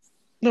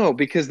 No,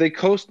 because the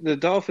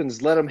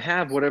Dolphins let them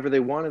have whatever they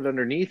wanted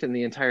underneath in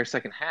the entire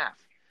second half.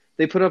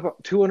 They put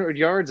up 200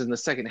 yards in the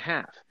second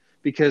half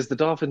because the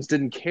Dolphins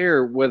didn't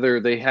care whether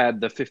they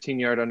had the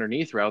 15-yard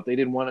underneath route. They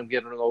didn't want them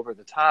getting over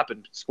the top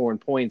and scoring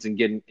points and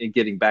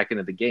getting back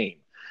into the game.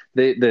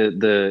 How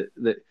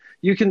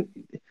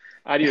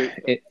do you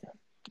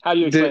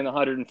explain the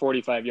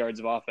 145 yards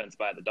of offense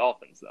by the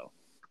Dolphins though?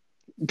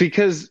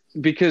 Because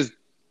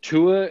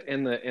Tua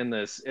and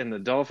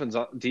the Dolphins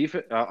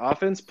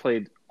offense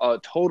played a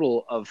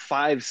total of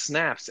 5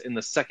 snaps in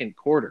the second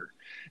quarter.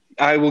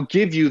 I will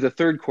give you the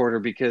third quarter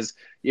because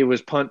it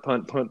was punt,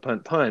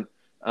 and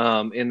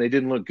they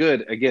didn't look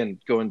good. Again,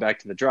 going back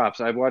to the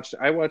drops, I watched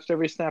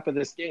every snap of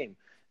this game.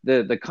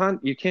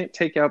 You can't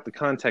take out the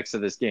context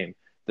of this game.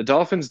 The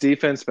Dolphins'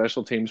 defense,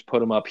 special teams put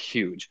them up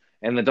huge,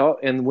 and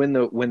when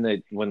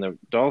the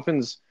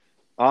Dolphins'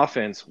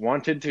 offense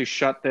wanted to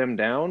shut them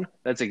down,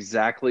 that's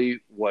exactly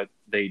what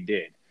they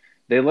did.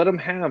 They let them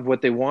have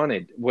what they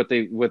wanted, what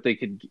they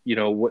could,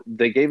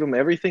 they gave them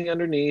everything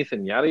underneath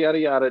and yada yada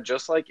yada,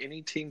 just like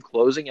any team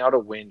closing out a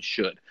win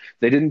should.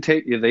 They didn't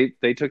take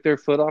they took their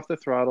foot off the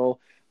throttle.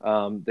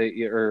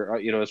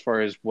 As far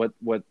as what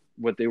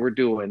what they were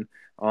doing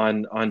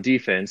on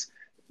defense.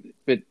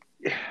 But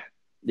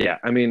yeah,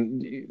 I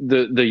mean,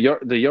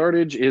 the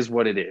yardage is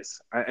what it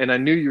is, and I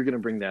knew you were going to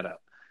bring that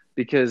up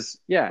because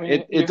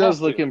it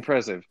does look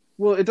impressive.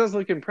 Well, it does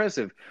look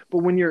impressive, but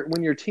when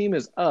your team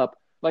is up,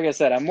 like I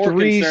said, I'm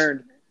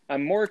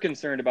more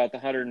concerned about the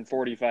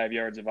 145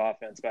 yards of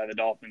offense by the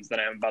Dolphins than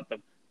I am about the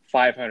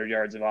 500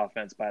 yards of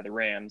offense by the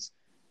Rams.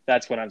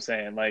 That's what I'm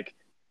saying. Like,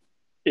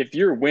 if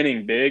you're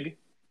winning big,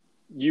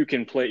 you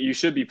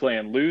should be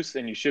playing loose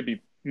and you should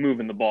be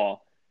moving the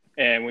ball.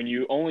 And when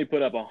you only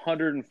put up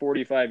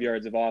 145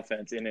 yards of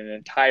offense in an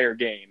entire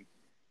game,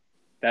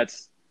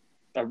 that's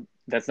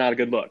not a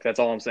good look. That's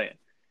all I'm saying.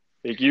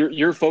 Like,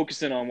 you're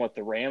focusing on what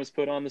the Rams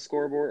put on the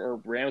scoreboard or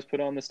Rams put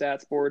on the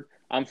stats board.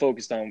 I'm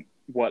focused on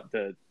what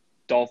the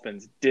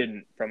Dolphins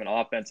didn't from an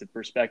offensive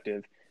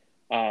perspective.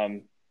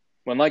 When,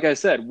 like I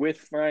said,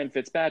 with Ryan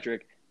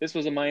Fitzpatrick, this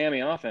was a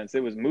Miami offense.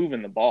 It was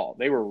moving the ball.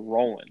 They were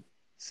rolling.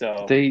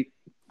 So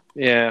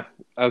yeah,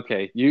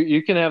 okay.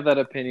 You can have that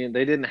opinion.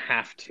 They didn't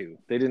have to.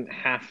 They didn't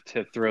have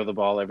to throw the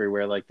ball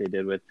everywhere like they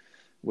did with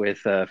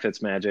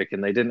Fitzmagic,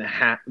 and they didn't.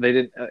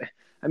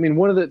 I mean,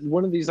 one of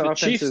these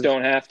offenses. Chiefs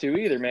don't have to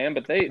either, man.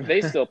 But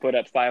they still put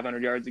up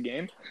 500 yards a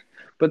game.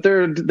 But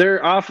their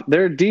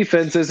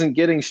defense isn't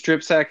getting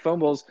strip sack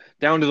fumbles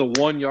down to the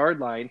 1 yard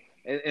line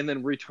and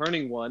then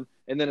returning one,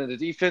 and then a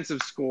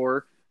defensive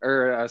score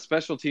or a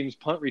special teams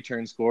punt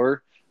return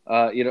score.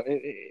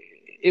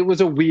 It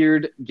was a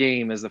weird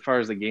game as far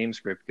as the game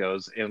script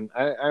goes, and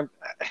I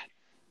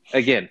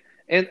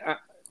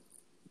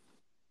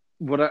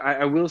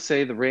will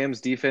say the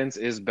Rams defense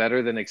is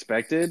better than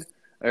expected,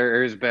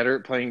 or is better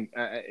playing.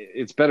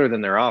 It's better than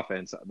their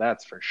offense,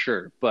 that's for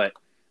sure. But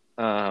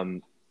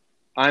I'm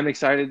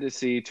excited to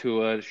see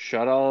Tua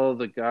shut all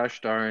the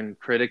gosh darn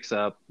critics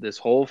up this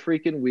whole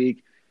freaking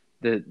week.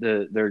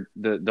 The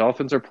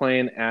Dolphins are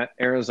playing at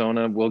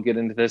Arizona. We'll get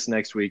into this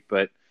next week,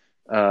 but.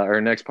 Our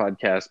next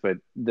podcast, but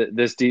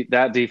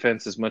that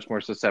defense is much more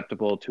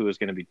susceptible. Tua is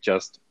going to be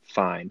just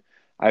fine.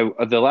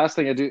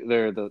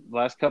 The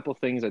last couple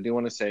things I do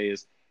want to say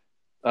is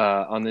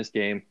on this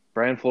game,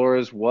 Brian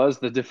Flores was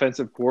the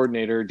defensive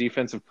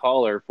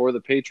caller for the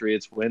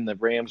Patriots when the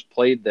Rams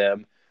played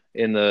them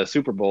in the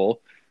Super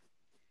Bowl.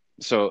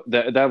 So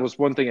that was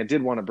one thing I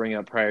did want to bring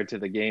up prior to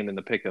the game in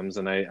the pick'ems,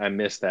 and I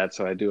missed that,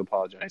 so I do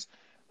apologize.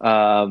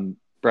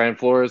 Brian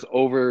Flores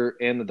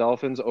and the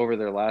Dolphins over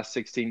their last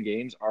 16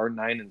 games are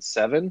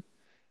 9-7.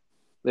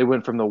 They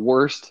went from the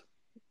worst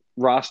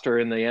roster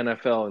in the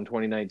NFL in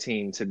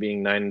 2019 to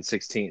being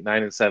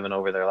 9-7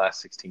 over their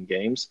last 16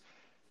 games.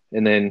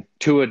 And then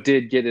Tua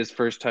did get his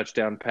first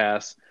touchdown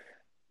pass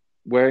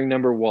wearing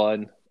number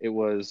 1. It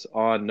was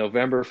on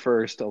November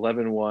 1st,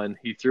 11-1.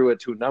 He threw it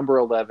to number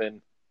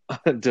 11,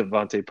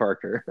 Devontae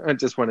Parker. I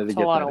just wanted to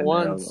get that in there.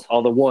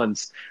 All the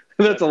ones.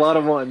 That's a lot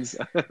of ones.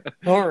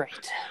 All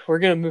right. We're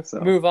going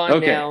to move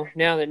on now.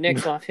 Now that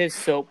Nick's off his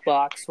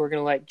soapbox, we're going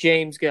to let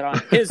James get on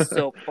his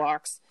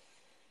soapbox.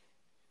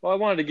 Well, I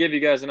wanted to give you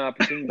guys an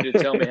opportunity to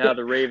tell me how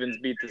the Ravens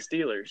beat the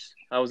Steelers.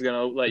 I was going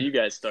to let you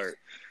guys start.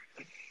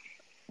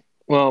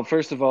 Well,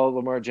 first of all,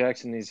 Lamar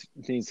Jackson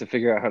needs to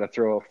figure out how to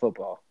throw a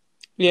football.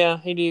 Yeah,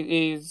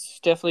 he's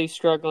definitely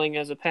struggling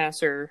as a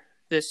passer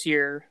this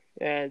year.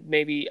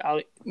 Maybe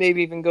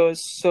even go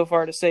so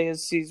far to say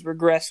as he's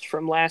regressed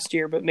from last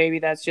year, but maybe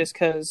that's just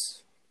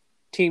because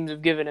teams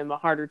have given him a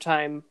harder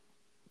time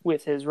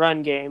with his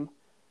run game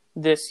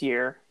this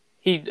year.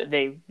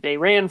 They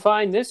ran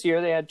fine this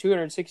year. They had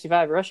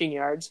 265 rushing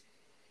yards,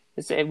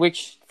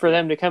 which for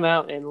them to come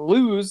out and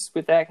lose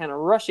with that kind of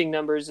rushing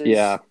numbers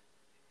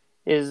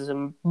is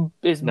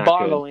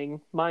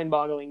mind-boggling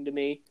to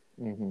me.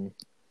 Mm-hmm.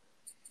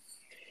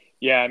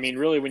 Yeah, I mean,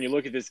 really, when you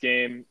look at this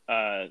game,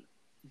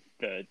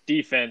 the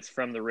defense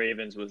from the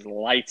Ravens was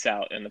lights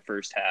out in the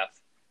first half.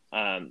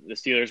 The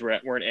Steelers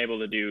weren't able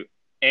to do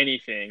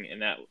anything,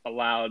 and that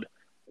allowed,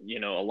 a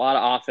lot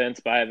of offense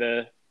by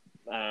the,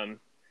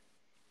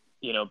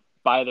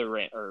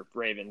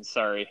 Ravens,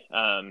 sorry,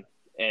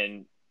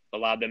 and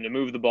allowed them to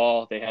move the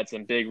ball. They had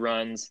some big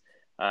runs,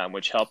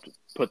 which helped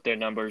put their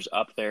numbers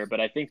up there. But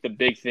I think the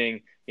big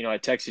thing, I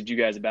texted you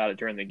guys about it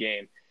during the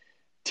game.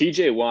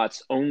 TJ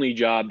Watt's only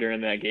job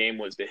during that game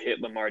was to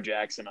hit Lamar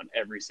Jackson on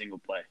every single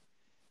play.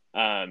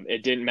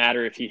 It didn't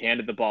matter if he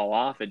handed the ball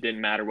off. It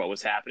didn't matter what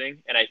was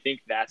happening. And I think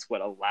that's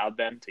what allowed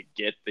them to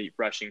get the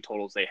rushing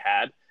totals they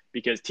had,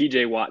 because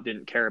TJ Watt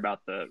didn't care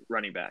about the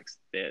running backs.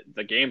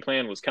 The game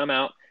plan was come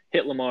out,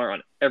 hit Lamar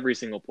on every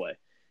single play,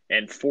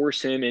 and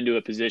force him into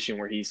a position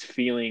where he's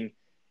feeling,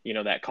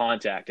 that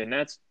contact. And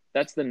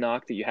that's the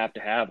knock that you have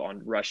to have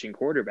on rushing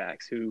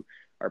quarterbacks who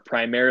are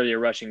primarily a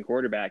rushing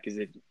quarterback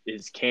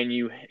is can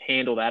you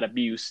handle that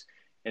abuse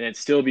and then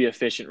still be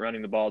efficient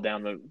running the ball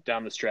down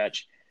the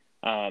stretch,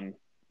 and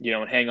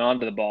hang on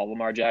to the ball.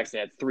 Lamar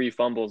Jackson had 3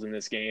 fumbles in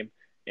this game,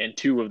 and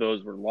 2 of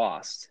those were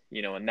lost,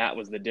 and that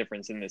was the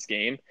difference in this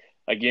game.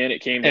 Again,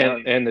 it came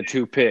down. And the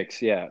 2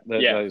 picks, I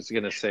was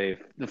going to say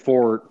the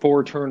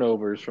four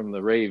turnovers from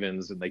the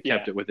Ravens, and they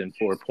kept it within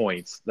 4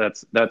 points.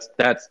 That's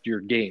your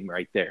game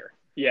right there.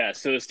 Yeah,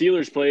 so the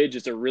Steelers played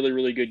just a really,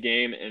 really good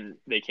game, and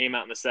they came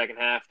out in the second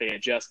half. They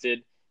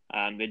adjusted.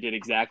 They did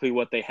exactly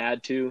what they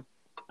had to.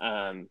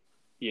 Um,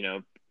 you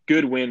know,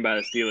 good win by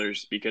the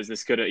Steelers because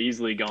this could have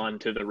easily gone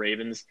to the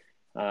Ravens,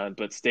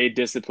 but stayed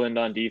disciplined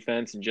on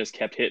defense and just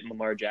kept hitting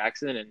Lamar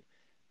Jackson, and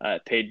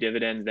paid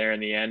dividends there in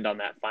the end on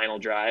that final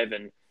drive.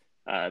 And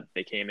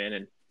they came in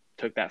and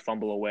took that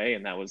fumble away,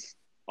 and that was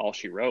all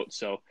she wrote.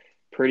 So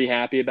pretty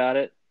happy about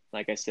it.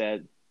 Like I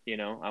said,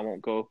 I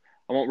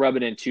won't rub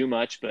it in too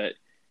much, but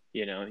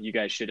you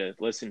guys should have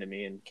listened to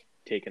me and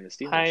taken the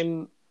Steelers.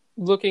 I'm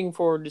looking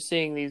forward to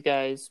seeing these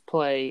guys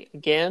play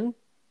again,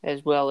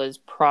 as well as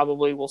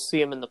probably we'll see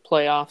them in the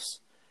playoffs.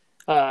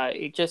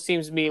 It just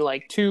seems to me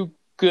like two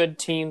good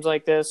teams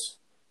like this,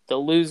 the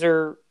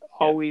loser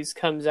always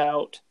comes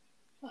out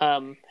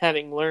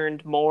having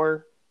learned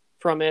more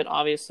from it.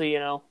 Obviously,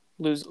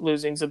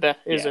 losing's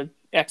is an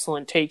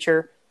excellent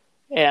teacher.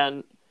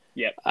 And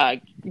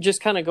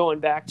just kind of going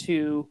back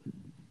to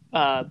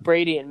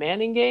Brady and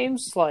Manning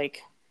games,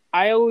 like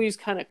I always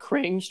kind of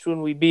cringed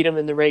when we beat them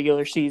in the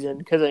regular season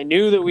because I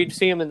knew that we'd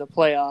see them in the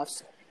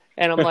playoffs.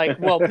 And I'm like,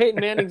 well, Peyton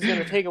Manning's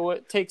going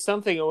to take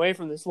something away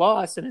from this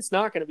loss, and it's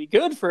not going to be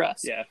good for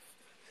us.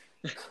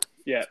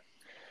 Yeah.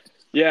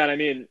 And I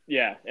mean,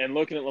 and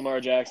looking at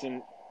Lamar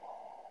Jackson,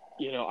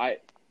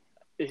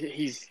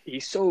 he's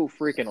so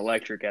freaking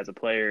electric as a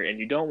player, and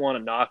you don't want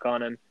to knock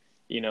on him,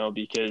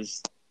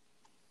 because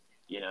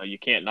you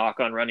can't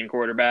knock on running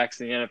quarterbacks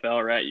in the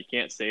NFL, right? You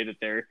can't say that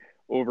they're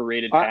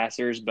overrated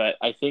passers, but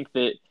I think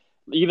that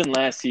even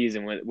last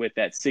season with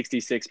that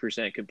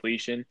 66%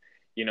 completion,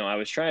 I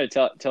was trying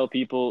to tell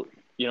people,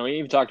 we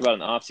even talked about in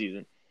the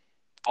offseason,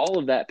 all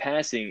of that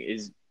passing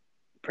is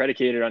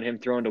predicated on him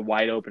throwing to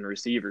wide open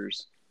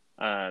receivers.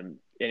 And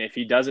if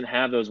he doesn't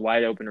have those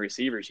wide open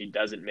receivers, he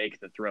doesn't make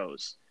the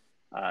throws.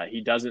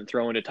 He doesn't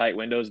throw into tight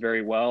windows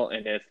very well.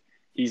 And if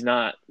he's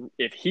not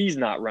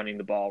running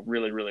the ball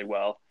really, really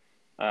well,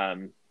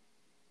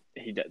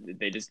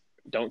 they just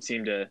don't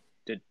seem to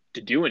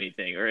do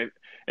anything.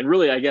 And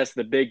really, I guess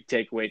the big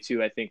takeaway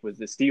too, I think, was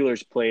the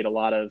Steelers played a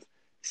lot of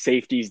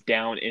safeties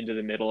down into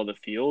the middle of the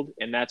field,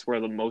 and that's where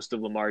most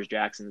of Lamar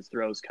Jackson's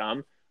throws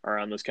come, are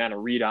on those kind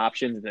of read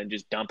options and then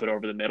just dump it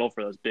over the middle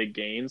for those big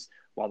gains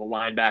while the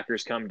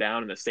linebackers come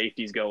down and the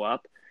safeties go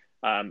up.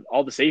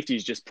 All the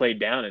safeties just played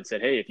down and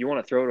said, hey, if you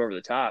want to throw it over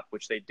the top,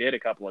 which they did a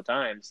couple of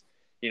times,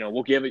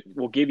 we'll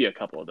give you a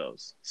couple of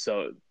those.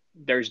 So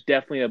there's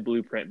definitely a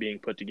blueprint being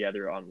put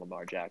together on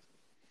Lamar Jackson.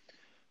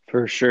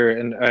 For sure.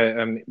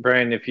 And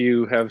Brian, if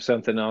you have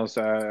something else,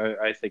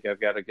 I think I've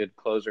got a good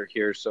closer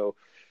here. So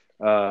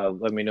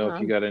let me know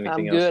if you got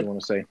anything else you want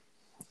to say.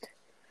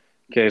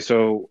 Okay,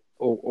 so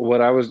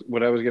what I was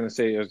going to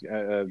say is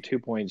 2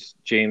 points,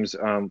 James.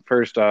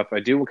 First off,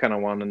 I do kind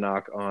of want to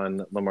knock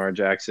on Lamar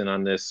Jackson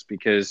on this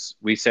because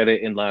we said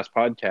it in last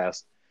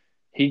podcast.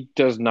 He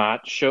does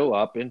not show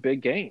up in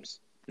big games.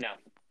 No.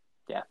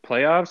 Yeah.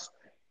 Playoffs,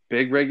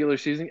 big regular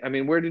season. I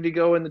mean, where did he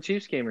go in the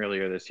Chiefs game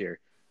earlier this year?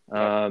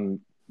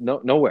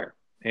 Nowhere.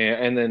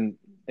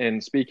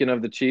 And speaking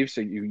of the Chiefs,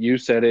 you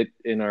said it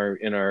in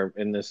our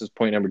and this is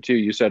point number 2.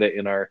 You said it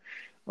in our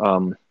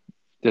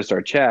just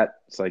our chat.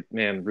 It's like,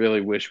 man, really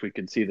wish we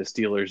could see the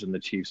Steelers and the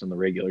Chiefs in the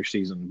regular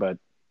season, but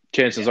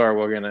chances are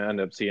we're going to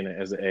end up seeing it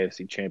as the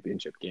AFC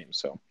Championship game.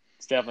 So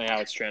it's definitely how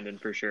it's trending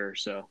for sure.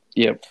 So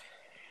yep.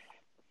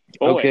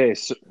 Boy, okay,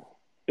 so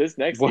this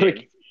next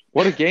game.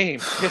 What a game!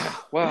 Yeah,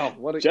 wow.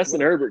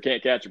 Justin Herbert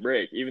can't catch a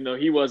break, even though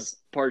he was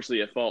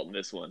partially at fault in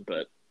this one.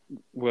 But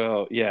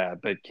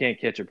but can't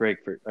catch a break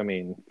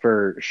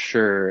for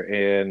sure.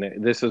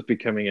 And this is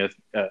becoming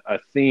a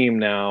theme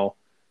now,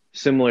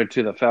 similar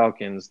to the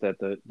Falcons, that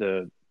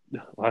the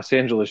Los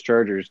Angeles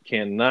Chargers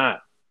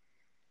cannot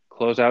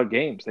close out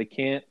games. They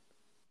can't.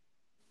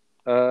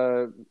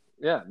 They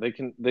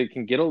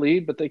can get a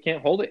lead, but they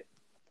can't hold it.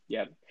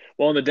 Yeah.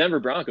 Well, and the Denver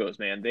Broncos,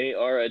 man, they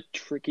are a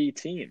tricky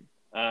team.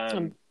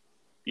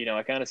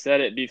 I kind of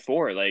said it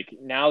before. Like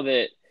now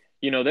that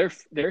they're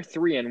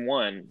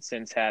 3-1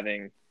 since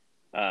having,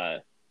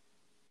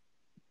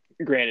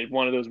 granted,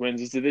 one of those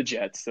wins is to the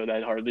Jets, so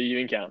that hardly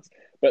even counts.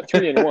 But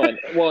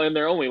 3-1, well, and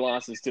their only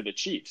loss is to the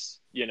Chiefs.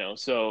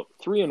 So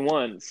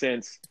 3-1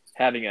 since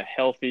having a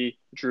healthy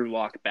Drew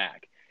Lock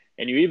back.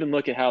 And you even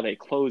look at how they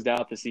closed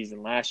out the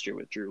season last year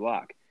with Drew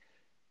Lock.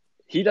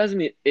 He's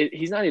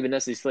not even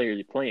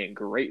necessarily playing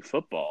great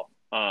football.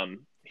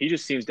 He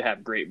just seems to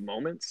have great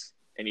moments,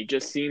 and he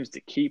just seems to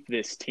keep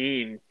this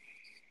team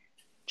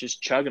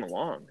just chugging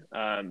along.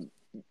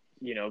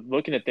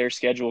 Looking at their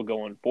schedule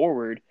going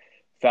forward,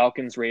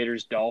 Falcons,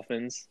 Raiders,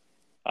 Dolphins,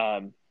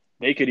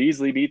 they could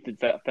easily beat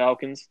the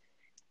Falcons.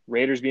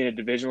 Raiders being a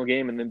divisional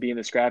game and then being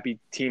the scrappy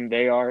team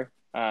they are,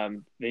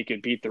 they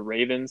could beat the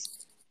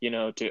Ravens,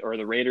 or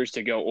the Raiders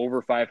to go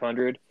over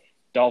 500.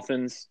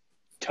 Dolphins,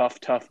 tough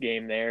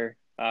game there,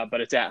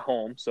 but it's at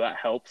home, so that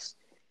helps.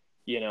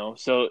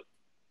 So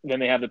then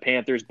they have the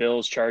Panthers,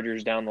 Bills,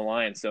 Chargers down the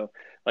line. So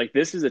like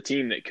this is a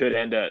team that could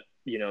end up,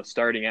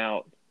 starting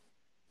out,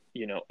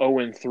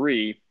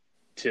 0-3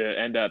 to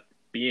end up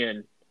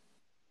being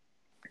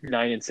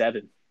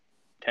 9-7.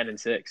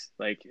 10-6.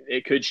 Like,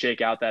 it could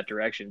shake out that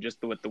direction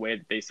just with the way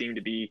that they seem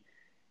to be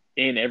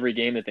in every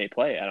game that they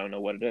play. I don't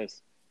know what it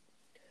is.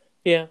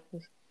 Yeah.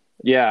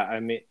 Yeah, I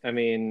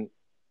mean,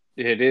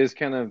 it is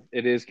kind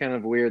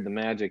of weird, the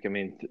magic. I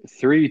mean,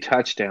 3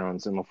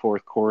 touchdowns in the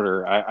fourth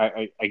quarter.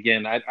 I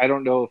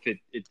don't know if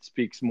it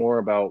speaks more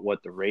about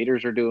what the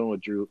Raiders are doing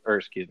with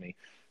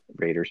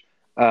Raiders.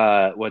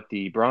 What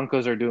the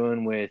Broncos are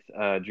doing with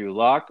Drew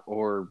Lock,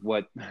 or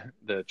what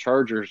the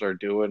Chargers are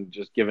doing,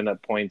 just giving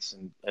up points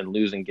and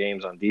losing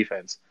games on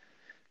defense.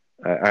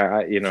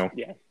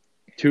 Yeah.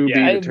 To be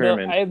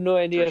determined. I have no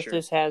idea if sure.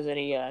 this has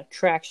any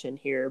traction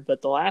here,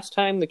 but the last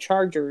time the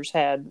Chargers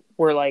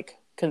were like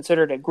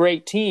considered a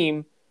great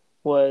team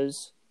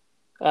was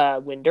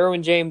when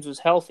Derwin James was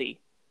healthy,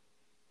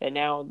 and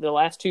now the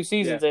last 2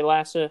 seasons they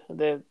lost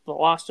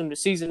him to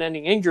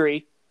season-ending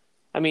injury.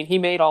 I mean, he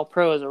made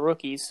All-Pro as a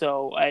rookie,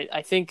 so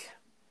I think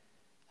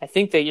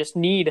they just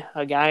need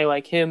a guy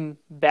like him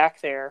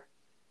back there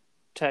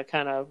to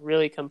kind of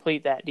really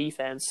complete that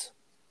defense.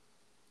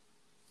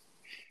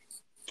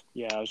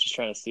 Yeah, I was just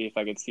trying to see if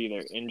I could see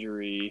their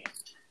injury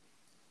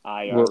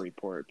IR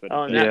report, but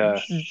it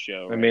doesn't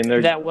show. I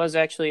mean, that was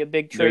actually a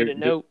big trade to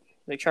note.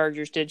 The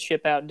Chargers did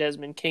ship out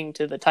Desmond King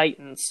to the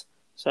Titans,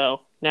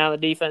 so now the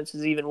defense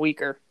is even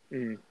weaker.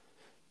 Mm.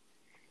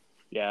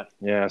 Yeah.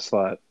 Yeah,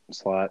 slot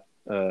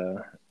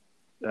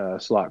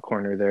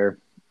corner there.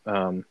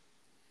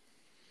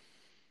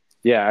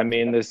 Yeah, I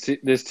mean, this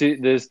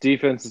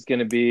defense is going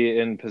to be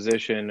in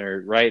position,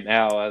 or right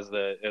now as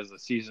the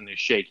season is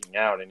shaking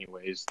out.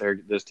 Anyways,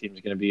 this team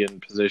is going to be in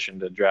position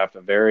to draft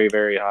a very,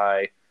 very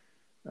high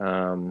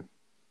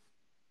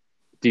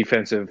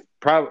defensive.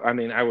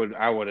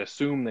 I would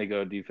assume they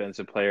go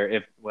defensive player.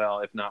 If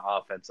not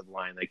offensive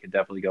line, they could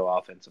definitely go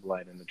offensive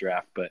line in the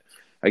draft. But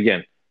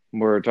again,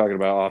 we're talking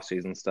about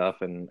off-season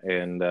stuff,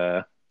 and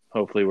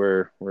hopefully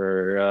we'll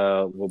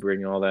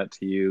bring all that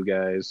to you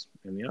guys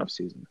in the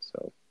off-season.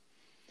 So.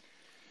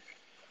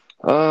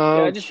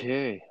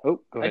 Okay.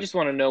 Go ahead. I just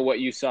want to know what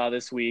you saw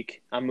this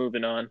week. I'm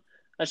moving on.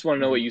 I just want to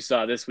know what you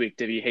saw this week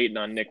to be hating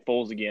on Nick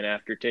Foles again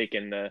after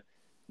taking the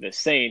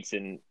Saints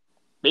and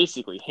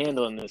basically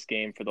handling this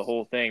game for the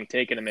whole thing,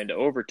 taking them into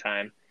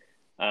overtime.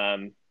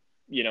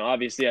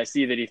 Obviously I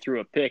see that he threw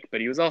a pick, but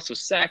he was also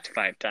sacked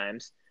 5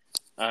 times.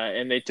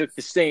 And they took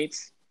the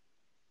Saints,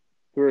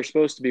 who are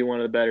supposed to be one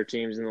of the better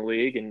teams in the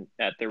league, and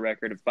at their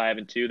record of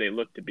 5-2, they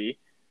look to be.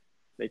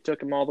 They took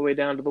them all the way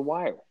down to the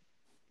wire.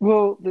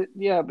 Well,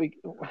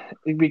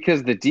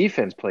 because the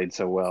defense played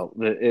so well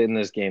in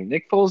this game.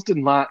 Nick Foles did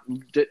not.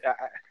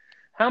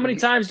 How many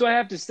times do I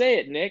have to say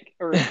it, Nick?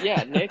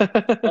 Nick.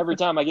 Every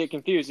time I get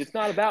confused. It's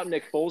not about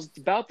Nick Foles. It's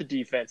about the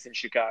defense in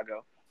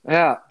Chicago.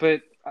 Yeah,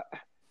 but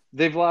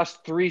they've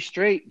lost 3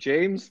 straight,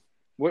 James.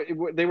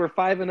 They were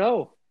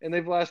 5-0, and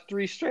they've lost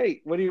 3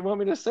 straight. What do you want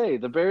me to say?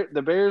 The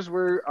Bears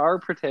are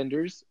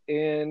pretenders,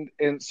 and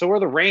so are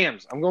the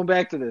Rams. I'm going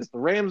back to this. The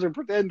Rams are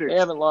pretenders. They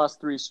haven't lost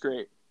 3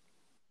 straight.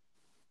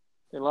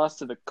 They lost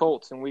to the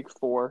Colts in Week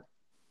 4.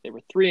 They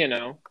were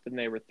 3-0. Then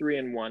they were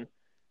 3-1.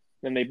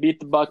 Then they beat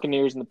the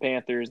Buccaneers and the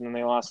Panthers, and then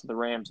they lost to the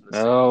Rams and the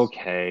Saints.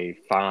 Okay,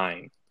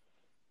 fine.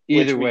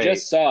 Either way, we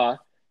just saw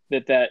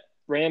that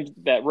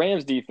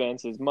Rams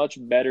defense is much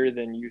better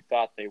than you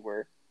thought they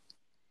were.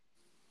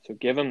 So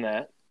give them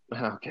that.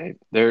 Okay,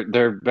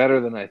 they're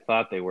better than I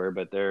thought they were,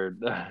 but they're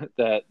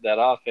that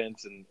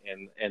offense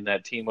and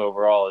that team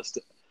overall is.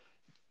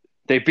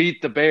 They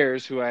beat the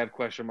Bears, who I have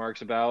question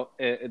marks about.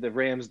 The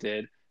Rams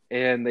did.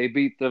 And they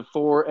beat the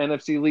 4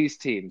 NFC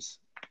least teams.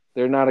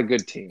 They're not a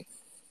good team.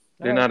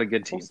 They're not a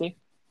good team.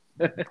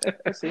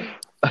 We'll see.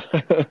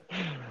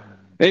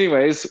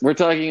 Anyways, we're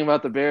talking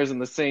about the Bears and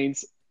the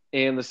Saints.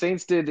 And the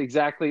Saints did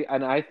exactly,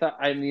 and I thought,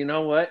 and you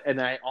know what? And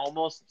I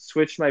almost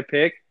switched my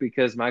pick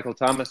because Michael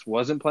Thomas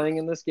wasn't playing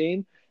in this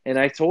game. And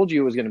I told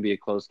you it was going to be a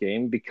close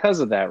game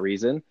because of that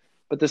reason.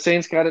 But the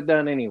Saints got it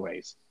done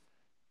anyways.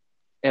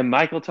 And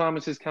Michael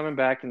Thomas is coming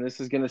back, and this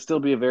is going to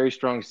still be a very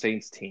strong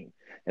Saints team.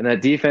 And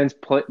that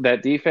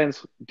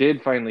defense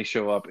did finally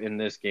show up in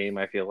this game,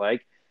 I feel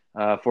like,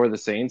 for the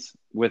Saints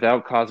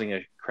without causing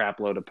a crap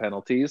load of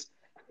penalties,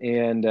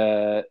 and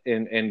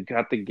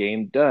got the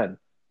game done.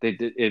 They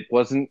did. It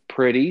wasn't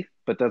pretty,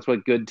 but that's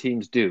what good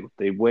teams do.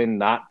 They win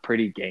not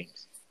pretty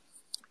games.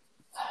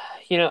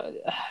 Yeah,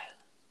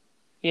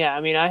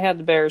 I mean, I had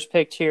the Bears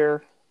picked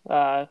here,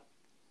 the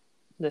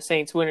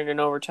Saints winning in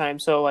overtime,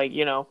 so,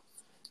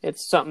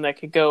 it's something that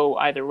could go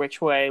either which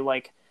way.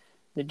 Like,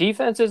 the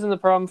defense isn't the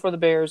problem for the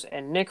Bears,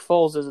 and Nick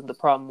Foles isn't the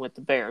problem with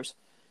the Bears.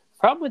 The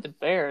problem with the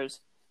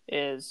Bears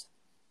is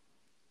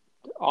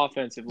the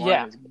offensive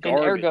line is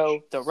garbage. And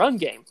ergo, the run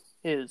game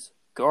is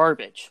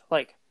garbage.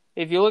 Like,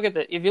 if you look at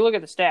the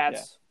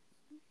stats,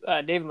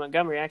 David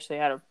Montgomery actually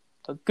had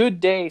a good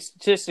day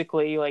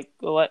statistically,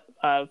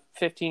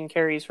 15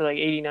 carries for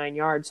 89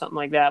 yards, something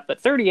like that.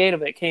 But 38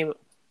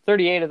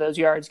 of those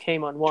yards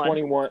came on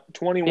one.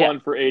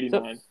 21 for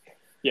 89.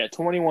 Yeah,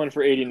 21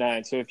 for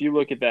 89. So if you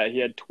look at that, he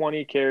had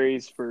 20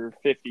 carries for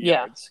 50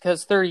 yards. Yeah,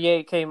 because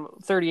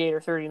 38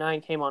 or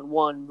 39 came on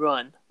one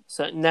run.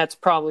 So, and that's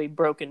probably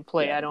broken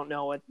play. Yeah. I don't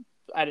know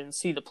I didn't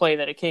see the play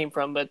that it came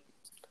from, but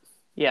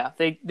yeah,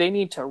 they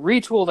need to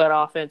retool that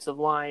offensive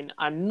line.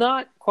 I'm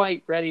not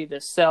quite ready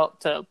to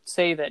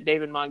say that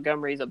David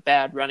Montgomery is a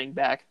bad running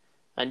back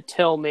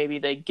until maybe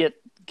they get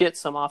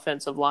some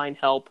offensive line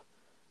help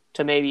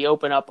to maybe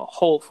open up a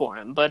hole for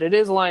him. But it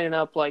is lining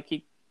up like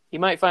he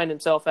might find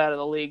himself out of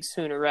the league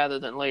sooner rather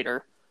than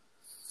later.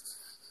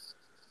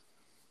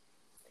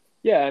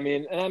 Yeah, I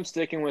mean, and I'm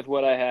sticking with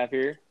what I have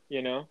here.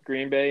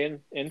 Green Bay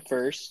in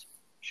first,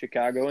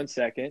 Chicago in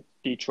second,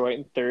 Detroit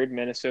in third,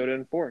 Minnesota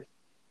in fourth.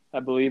 I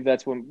believe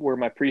that's were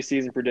my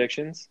preseason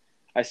predictions.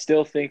 I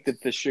still think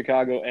that the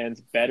Chicago ends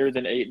better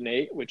than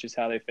 8-8, which is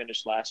how they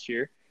finished last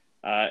year.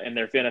 And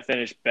they're going to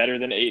finish better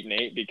than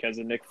 8-8 because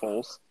of Nick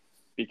Foles,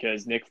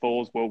 because Nick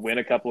Foles will win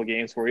a couple of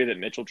games for you that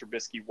Mitchell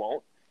Trubisky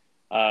won't.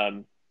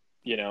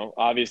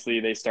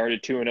 Obviously they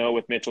started 2-0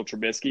 with Mitchell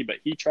Trubisky, but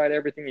he tried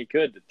everything he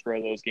could to throw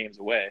those games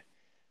away.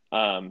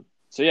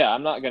 So yeah,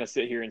 I'm not going to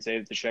sit here and say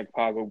that the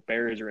Chicago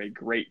Bears are a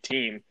great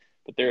team,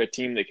 but they're a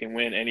team that can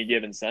win any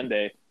given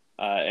Sunday.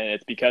 And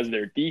it's because of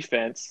their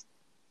defense,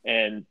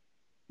 and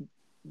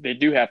they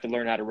do have to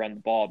learn how to run the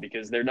ball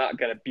because they're not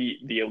going to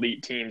beat the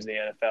elite teams in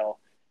the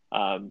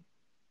NFL.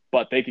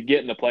 But they could get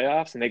in the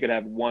playoffs and they could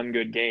have one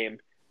good game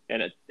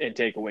and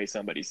take away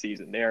somebody's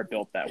season. They are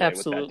built that way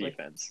Absolutely. with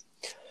that defense.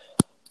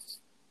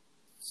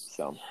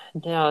 So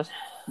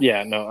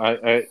Yeah,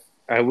 no,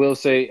 I will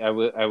say I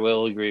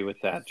will agree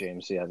with that,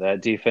 James. Yeah,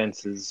 that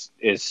defense is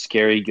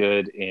scary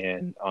good,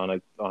 and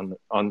on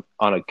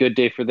a good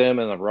day for them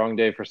and a wrong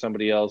day for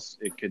somebody else,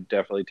 it could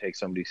definitely take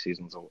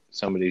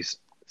somebody's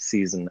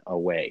season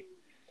away.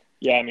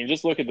 Yeah, I mean,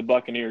 just look at the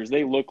Buccaneers.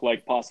 They look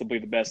like possibly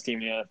the best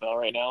team in the NFL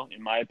right now,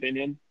 in my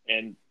opinion,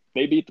 and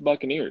they beat the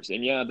Buccaneers.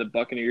 And yeah, the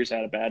Buccaneers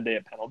had a bad day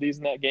of penalties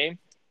in that game,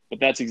 but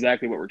that's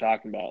exactly what we're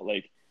talking about.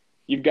 Like,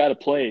 you've got to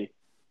play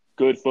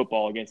good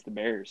football against the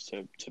Bears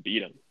to beat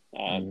them.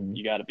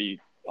 You got to be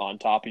on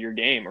top of your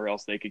game, or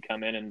else they could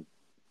come in and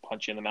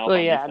punch you in the mouth. Well,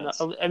 on yeah,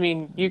 defense. I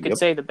mean, you could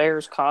say the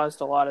Bears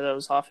caused a lot of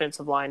those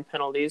offensive line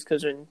penalties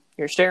because when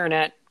you're staring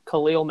at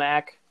Khalil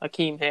Mack,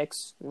 Akeem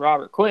Hicks, and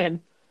Robert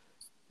Quinn,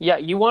 yeah,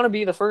 you want to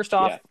be the first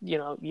off.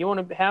 Yeah. You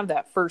want to have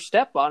that first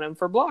step on him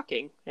for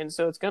blocking, and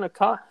so it's going to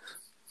cost.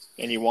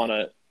 And you want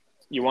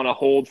to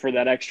hold for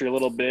that extra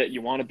little bit.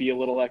 You want to be a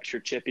little extra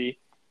chippy.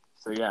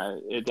 So yeah,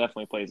 it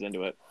definitely plays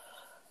into it.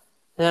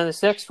 And then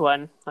this next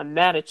one, I'm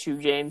mad at you,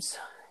 James.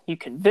 You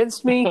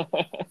convinced me.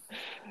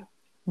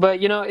 But,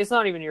 it's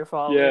not even your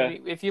fault. Yeah.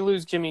 If you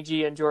lose Jimmy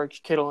G and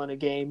George Kittle in a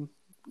game,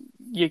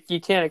 you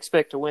can't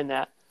expect to win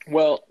that.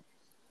 Well,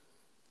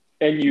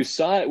 and you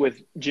saw it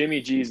with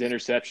Jimmy G's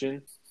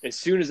interception. As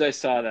soon as I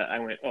saw that, I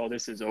went, oh,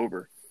 this is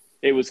over.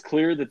 It was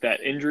clear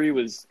that injury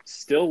was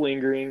still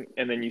lingering,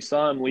 and then you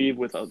saw him leave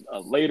with a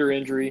later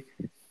injury.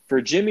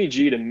 For Jimmy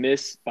G to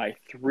miss by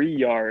 3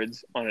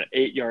 yards on an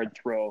 8-yard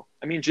throw,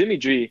 I mean, Jimmy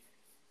G,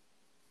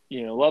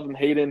 love him,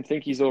 hate him,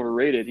 think he's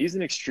overrated. He's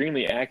an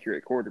extremely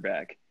accurate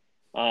quarterback.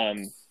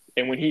 And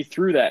when he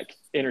threw that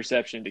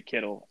interception to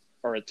Kittle,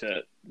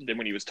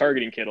 when he was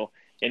targeting Kittle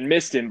and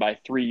missed him by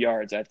 3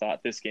 yards, I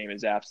thought this game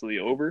is absolutely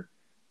over.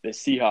 The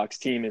Seahawks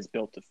team is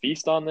built to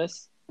feast on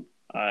this.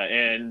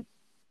 And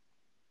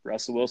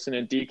Russell Wilson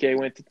and DK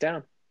went to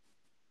town.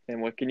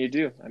 And what can you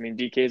do? I mean,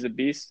 DK is a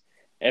beast.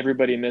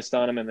 Everybody missed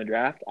on him in the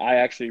draft. I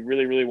actually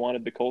really, really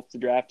wanted the Colts to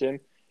draft him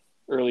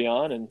early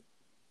on, and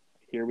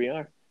here we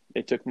are.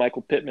 They took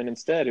Michael Pittman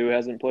instead, who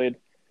hasn't played.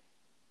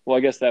 Well,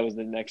 I guess that was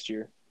the next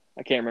year.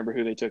 I can't remember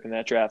who they took in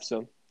that draft,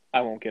 so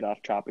I won't get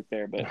off topic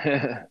there. But,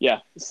 yeah,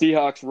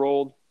 Seahawks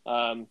rolled,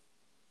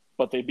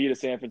 but they beat a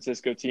San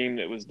Francisco team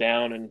that was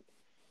down. And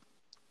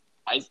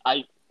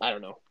I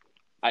don't know.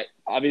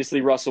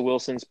 Obviously, Russell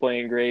Wilson's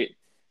playing great.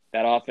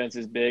 That offense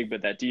is big,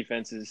 but that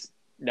defense is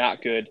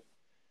not good.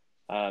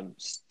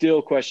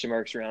 Still question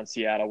marks around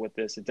Seattle with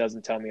this. It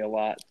doesn't tell me a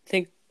lot. I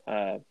think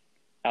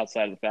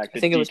outside of the fact that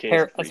I think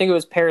it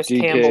was Paris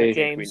Campbell,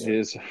 James.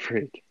 Is a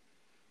freak.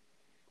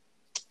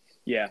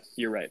 Yeah,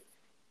 you're right.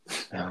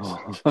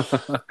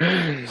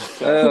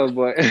 Oh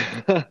boy.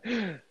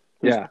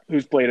 Yeah.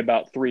 Who's played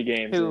about 3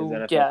 games in his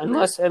NFL yeah,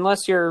 career.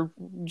 unless you're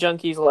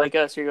junkies like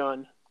us, you're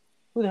going,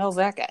 who the hell's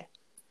that guy?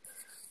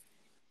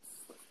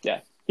 Yeah.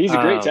 He's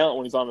a great talent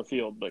when he's on the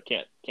field, but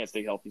can't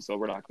stay healthy, so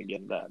we're not going to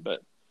get into that. But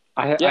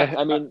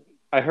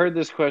I heard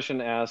this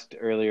question asked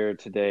earlier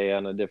today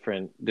on a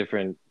different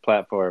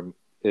platform.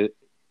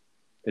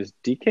 Is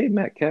DK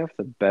Metcalf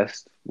the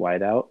best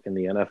wideout in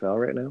the NFL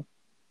right now?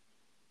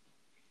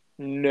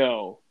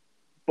 No,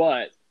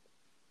 but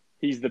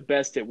he's the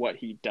best at what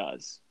he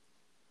does.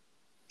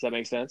 Does that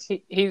make sense? He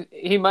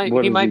might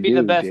be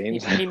the best.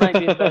 He might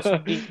be the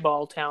best deep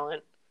ball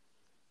talent.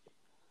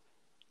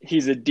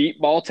 He's a deep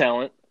ball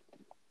talent.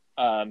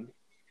 You're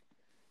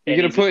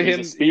gonna put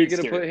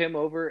him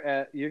over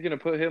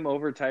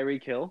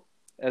Tyreek Hill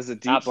as a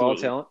deep ball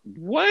talent.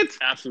 What?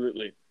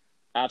 Absolutely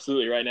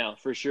right now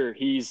for sure.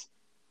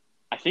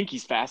 I think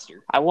he's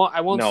faster. I won't.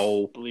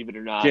 No, believe it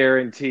or not.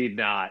 Guaranteed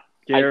not.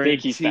 I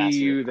think he's faster.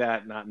 You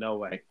that not no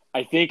way.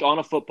 I think on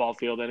a football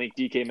field, I think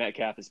DK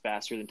Metcalf is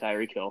faster than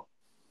Tyreek Hill.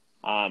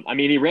 I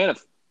mean, he ran a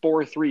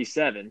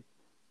 4.37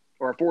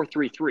 or a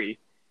 4.33.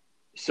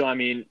 So, I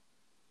mean,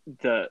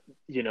 the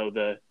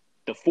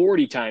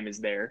 40 time is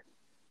there.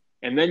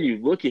 And then you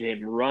look at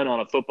him run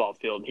on a football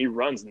field. He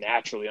runs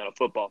naturally on a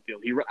football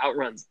field. He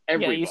outruns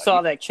everybody. Yeah, you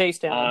saw that chase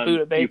down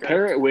Buda Baker. You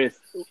pair it with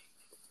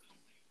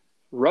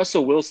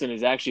Russell Wilson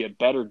is actually a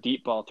better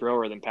deep ball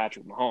thrower than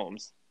Patrick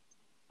Mahomes.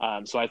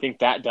 So I think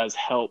that does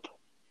help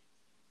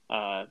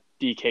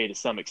DK to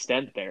some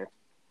extent there.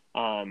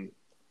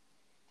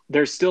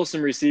 There's still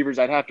some receivers.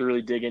 I'd have to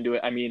really dig into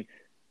it. I mean,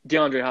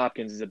 DeAndre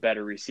Hopkins is a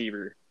better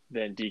receiver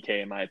than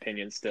DK in my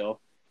opinion still.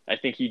 I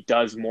think he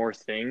does more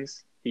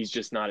things. He's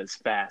just not as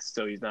fast,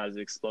 so he's not as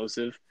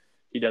explosive.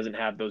 He doesn't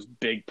have those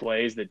big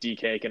plays that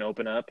DK can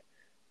open up.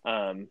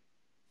 But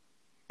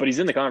he's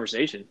in the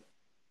conversation.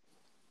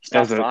 He's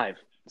top 5.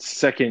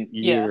 Second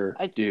year,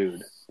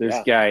 dude. This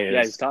guy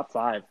is he's top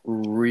 5.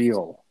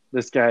 Real.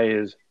 This guy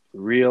is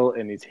real,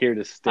 and he's here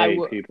to stay,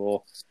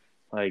 people.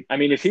 Like, I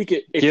mean, if he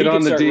could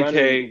on the start DK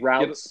running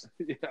routes,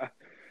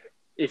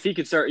 if he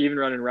could start even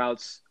running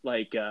routes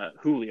like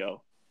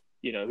Julio,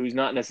 who's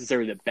not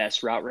necessarily the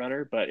best route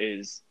runner, but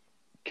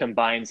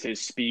combines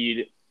his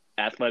speed,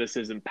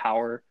 athleticism,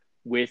 power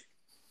with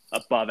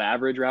above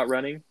average route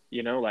running.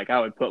 Like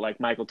I would put like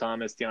Michael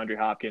Thomas, DeAndre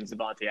Hopkins,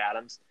 Devontae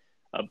Adams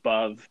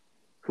above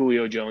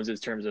Julio Jones in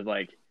terms of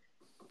like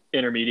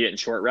intermediate and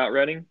short route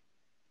running.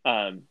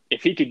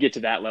 If he could get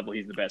to that level,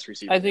 he's the best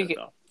receiver.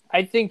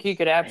 I think he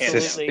could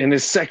absolutely in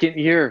his second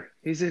year.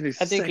 He's in his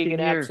second year. I think he could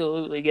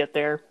absolutely get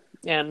there.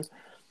 And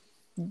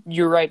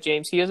you're right,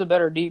 James. He is a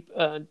better deep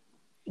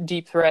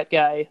threat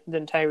guy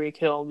than Tyreek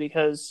Hill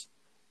because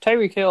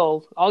Tyreek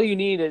Hill, all you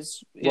need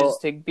is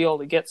to be able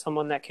to get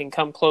someone that can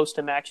come close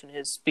to matching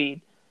his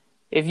speed.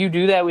 If you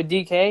do that with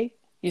DK,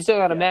 you still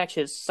got to match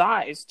his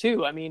size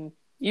too. I mean,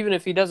 even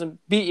if he doesn't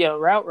beat you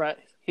route,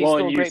 he's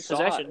still a great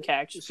possession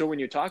catch. So when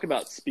you talk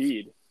about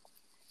speed,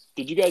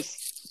 did you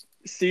guys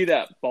see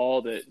that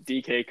ball that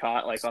DK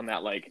caught like on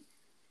that like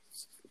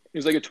it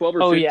was like a 12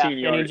 or 15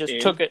 yard and he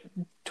just took it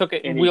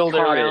and wheeled it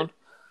around.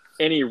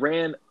 And he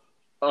ran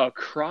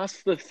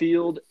across the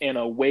field and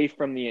away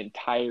from the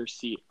entire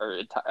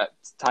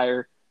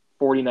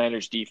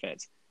 49ers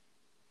defense.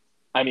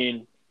 I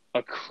mean,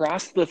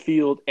 across the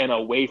field and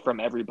away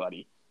from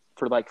everybody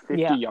for like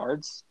 50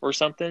 yards or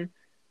something.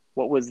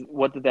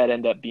 What did that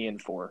end up being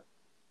for?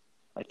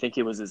 I think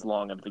it was as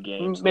long of the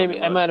game. So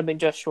maybe I might have been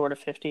just short of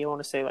 50. I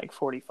want to say like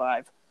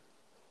 45.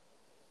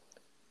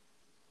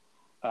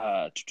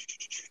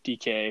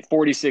 DK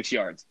 46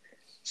 yards.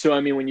 So,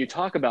 I mean, when you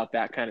talk about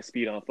that kind of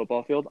speed on a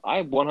football field,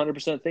 I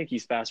 100% think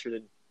he's faster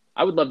than –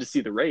 I would love to see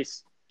the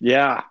race.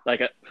 Yeah.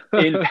 Like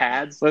in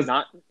pads,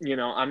 not –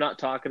 I'm not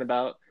talking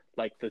about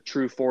like the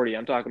true 40.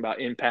 I'm talking about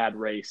in pad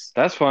race.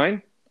 That's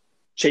fine.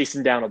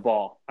 Chasing down a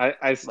ball.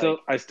 I still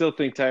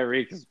think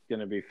Tyreek is going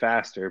to be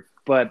faster,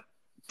 but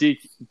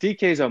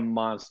DK's a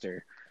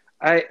monster.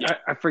 I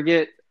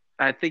forget –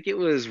 I think it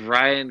was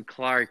Ryan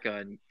Clark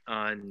on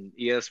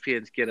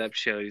ESPN's Get Up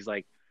show.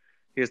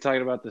 He was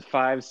talking about the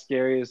 5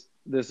 scariest –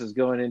 this is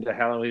going into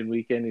Halloween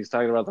weekend. He's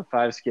talking about the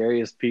 5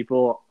 scariest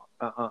people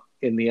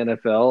in the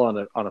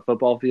NFL on a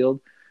football field,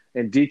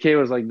 and DK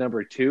was like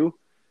number 2.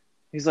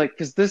 He's like,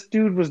 because this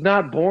dude was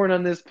not born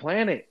on this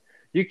planet.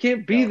 You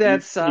can't be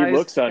that size he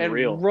looks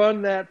unreal. And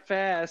run that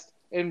fast.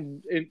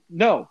 And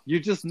no, you're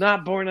just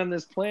not born on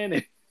this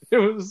planet. It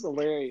was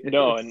hilarious.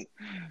 No, and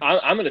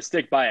I'm going to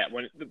stick by it.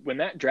 When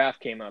that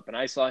draft came up and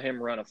I saw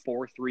him run a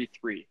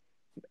 4.33,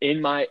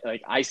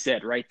 I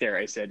said right there,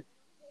 I said,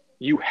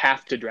 you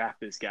have to draft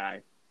this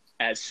guy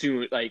as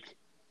soon. Like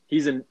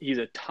he's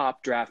a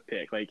top draft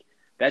pick. Like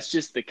that's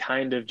just the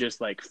kind of just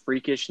like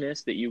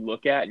freakishness that you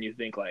look at and you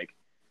think like,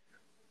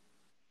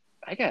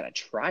 I gotta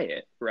try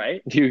it,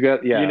 right?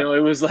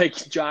 It was like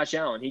Josh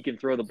Allen. He can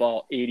throw the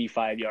ball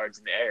 85 yards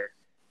in the air.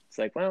 It's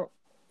like, well,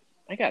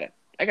 I gotta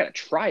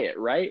try it,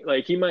 right?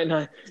 Like he might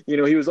not. He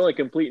was only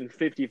completing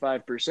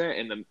 55%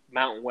 in the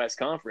Mountain West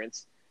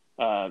Conference.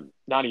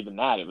 Not even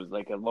that. It was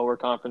like a lower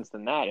conference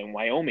than that in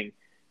Wyoming.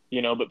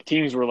 But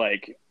teams were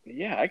like,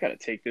 yeah, I got to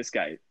take this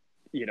guy,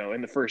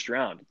 in the first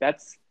round.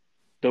 That's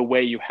the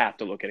way you have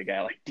to look at a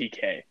guy like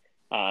DK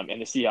and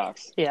the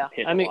Seahawks. Yeah,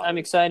 I'm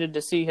excited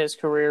to see his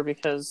career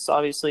because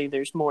obviously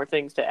there's more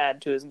things to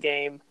add to his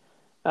game.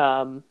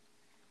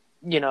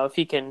 If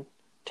he can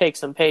take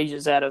some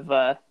pages out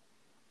of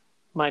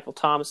Michael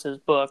Thomas's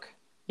book,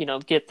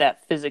 get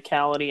that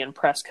physicality and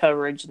press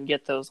coverage and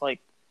get those like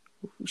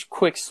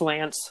quick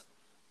slants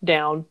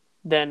down,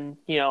 then,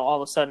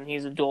 all of a sudden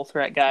he's a dual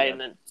threat guy. Yeah.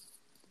 And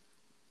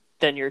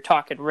then you're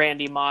talking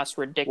Randy Moss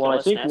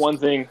ridiculousness. Well, I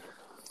think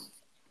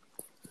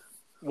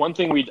one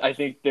thing we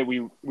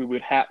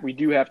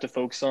do have to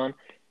focus on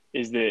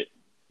is that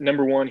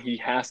number one, he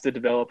has to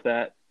develop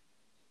that.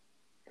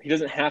 He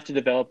doesn't have to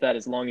develop that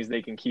as long as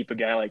they can keep a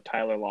guy like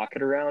Tyler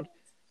Lockett around,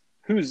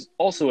 who's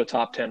also a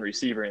top 10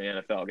 receiver in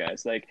the NFL,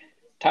 guys. Like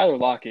Tyler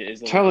Lockett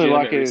is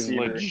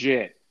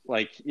legit.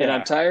 Like, yeah. And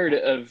I'm tired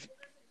of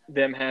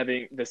the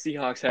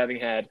Seahawks having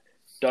had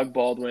Doug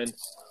Baldwin,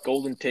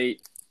 Golden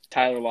Tate,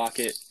 Tyler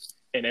Lockett,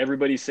 and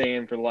everybody's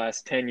saying for the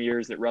last 10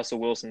 years that Russell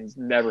Wilson's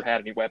never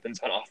had any weapons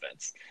on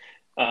offense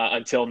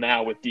until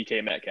now with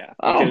DK Metcalf.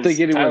 I don't think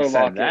anyone Tyler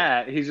said Lockett,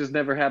 that. He's just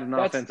never had an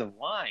offensive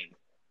line.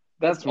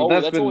 That's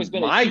always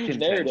been my a huge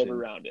contention. narrative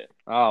around it.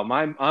 Oh,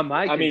 my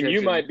I mean,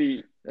 you might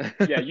be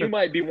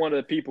one of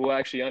the people who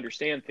actually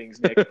understand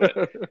things, Nick.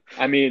 But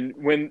I mean,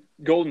 when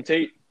Golden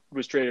Tate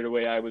was traded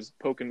away, I was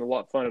poking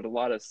fun at a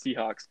lot of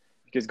Seahawks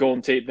because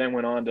Golden Tate then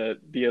went on to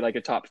be like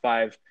a top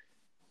 5,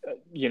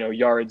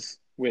 yards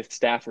with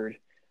Stafford.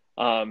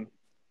 Yeah,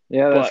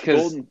 that's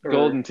because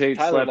Golden Tate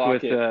Tyler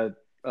slept with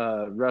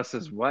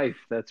Russ's wife.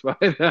 That's why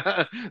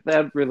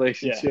that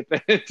relationship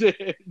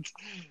ended.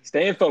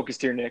 Staying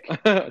focused here, Nick.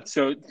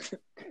 So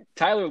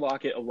Tyler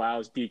Lockett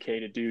allows DK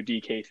to do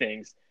DK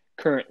things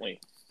currently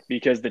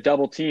because the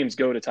double teams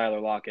go to Tyler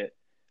Lockett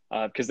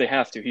because they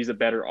have to. He's a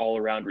better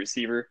all-around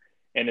receiver,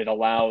 and it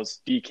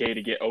allows DK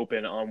to get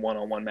open on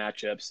one-on-one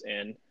matchups.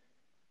 And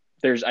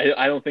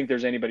I don't think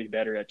there's anybody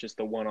better at just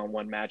the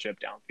one-on-one matchup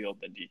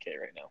downfield than DK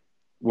right now.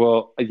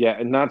 Well, yeah,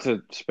 and not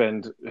to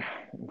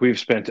we've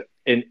spent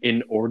an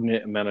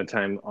inordinate amount of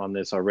time on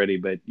this already,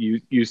 but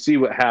you see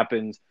what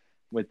happens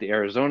with the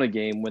Arizona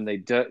game when they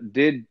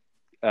did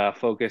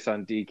focus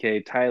on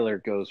DK. Tyler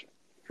goes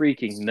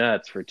freaking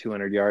nuts for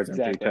 200 yards and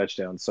 3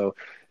 touchdowns. So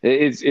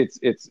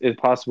it's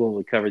possible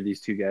to cover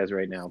these two guys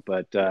right now.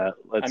 But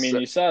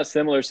you saw a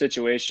similar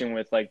situation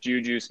with like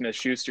Juju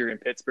Smith-Schuster in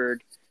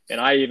Pittsburgh,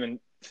 and I even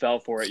fell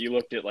for it. You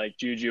looked at like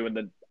Juju and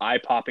the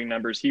eye-popping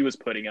numbers he was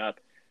putting up.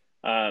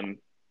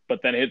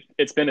 But then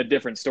it's been a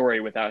different story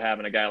without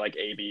having a guy like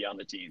AB on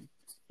the team.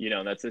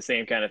 That's the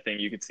same kind of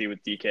thing you could see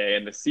with DK.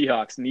 And the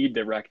Seahawks need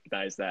to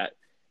recognize that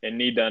and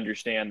need to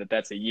understand that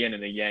that's a yin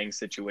and a yang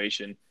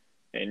situation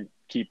and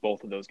keep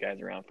both of those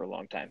guys around for a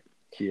long time.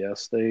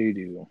 Yes, they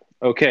do.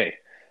 Okay,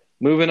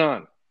 moving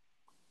on.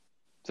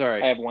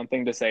 Sorry. I have one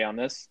thing to say on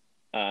this.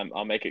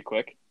 I'll make it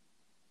quick.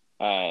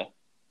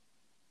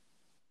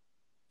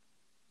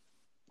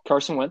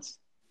 Carson Wentz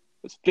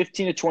was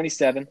 15 of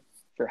 27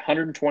 for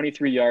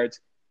 123 yards,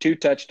 2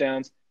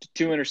 touchdowns to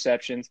 2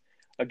 interceptions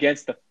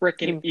against the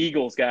freaking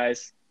Eagles,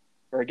 guys,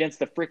 or against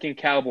the freaking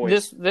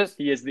Cowboys.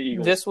 He is the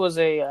Eagles. This was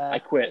I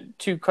quit.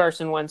 To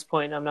Carson Wentz's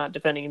point, I'm not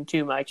defending him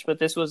too much, but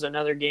this was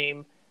another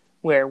game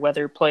where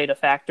weather played a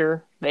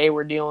factor. They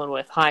were dealing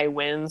with high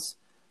winds.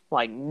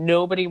 Like,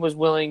 nobody was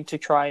willing to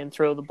try and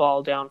throw the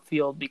ball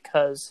downfield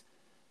because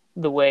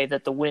the way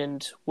that the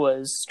wind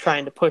was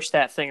trying to push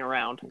that thing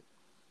around.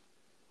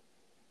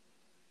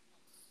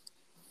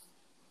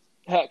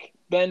 Heck,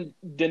 Ben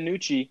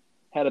DiNucci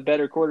had a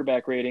better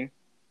quarterback rating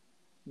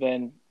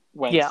than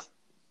Wentz. Yeah.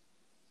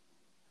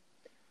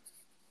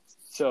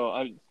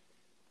 So,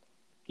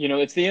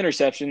 it's the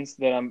interceptions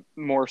that I'm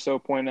more so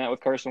pointing at with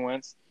Carson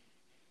Wentz.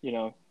 You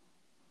don't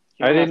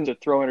have to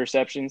throw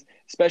interceptions,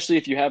 especially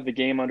if you have the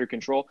game under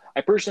control.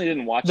 I personally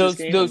didn't watch this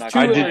game. Those 2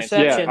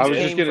 interceptions I was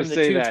just came gonna from the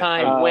say 2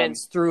 times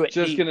Wentz threw it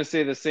just deep. going to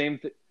say the same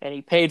thing. And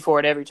he paid for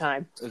it every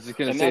time. I was just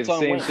going to say the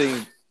same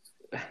thing.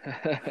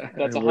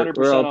 That's 100%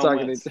 We're all on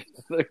talking Wentz. to each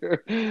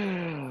other.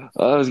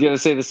 I was going to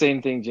say the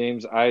same thing,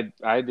 James. I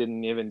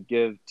didn't even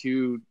give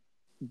two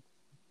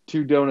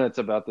donuts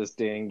about this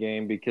dang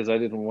game because I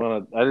didn't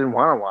want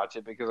to watch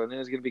it because I knew it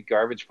was going to be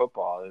garbage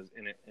football,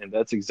 and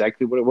that's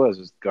exactly what it was.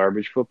 It was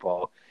garbage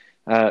football.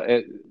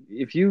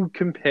 If you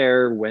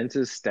compare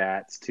Wentz's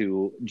stats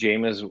to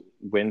Jameis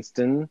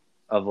Winston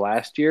of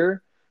last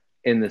year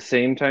in the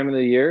same time of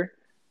the year,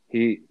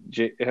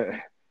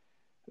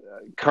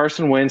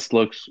 Carson Wentz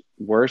looks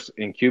worse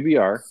in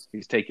QBR.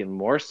 He's taken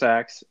more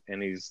sacks,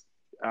 and he's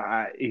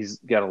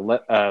got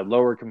a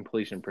lower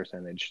completion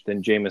percentage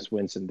than Jameis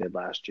Winston did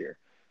last year.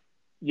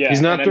 Yeah,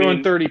 he's not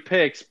throwing 30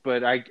 picks,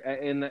 but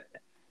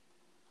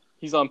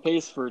he's on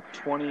pace for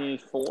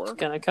 24. It's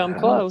gonna come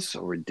close.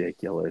 So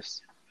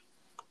ridiculous.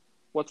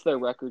 What's their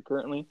record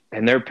currently?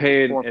 And they're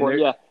paid.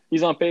 Yeah,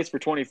 he's on pace for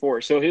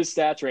 24. So his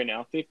stats right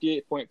now: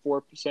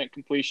 58.4%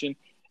 completion,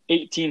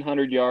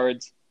 1,800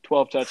 yards,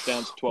 12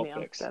 touchdowns, 12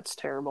 picks. That's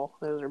terrible.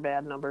 Those are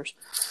bad numbers.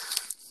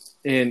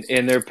 And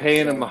they're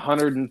paying him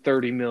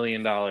 $130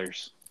 million.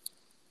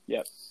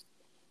 Yep.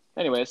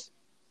 Anyways,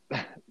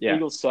 yeah.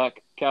 Eagles suck.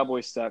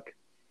 Cowboys suck.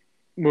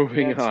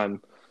 Moving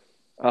on.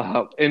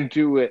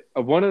 Into it.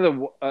 One of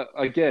the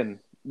again,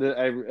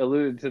 I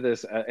alluded to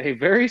this. A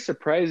very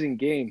surprising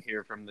game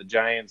here from the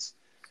Giants,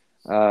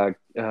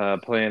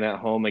 playing at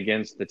home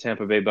against the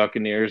Tampa Bay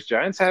Buccaneers.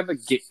 Giants had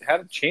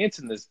a chance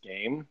in this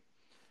game,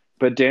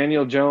 but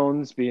Daniel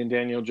Jones, being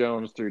Daniel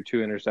Jones, threw 2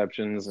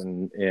 interceptions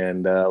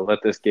and let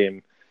this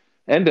game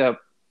end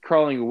up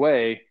crawling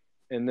away,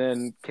 and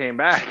then came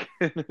back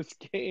in this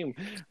game.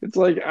 It's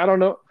like, I don't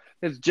know.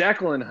 It's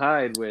Jekyll and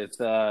Hyde with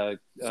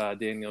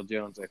Daniel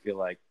Jones, I feel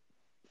like.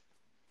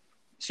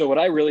 So what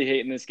I really hate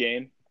in this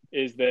game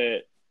is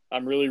that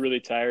I'm really, really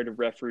tired of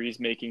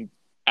referees making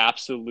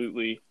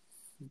absolutely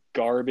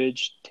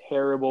garbage,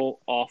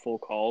 terrible, awful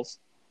calls.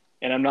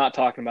 And I'm not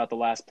talking about the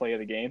last play of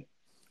the game,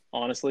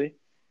 honestly.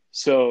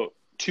 So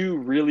 2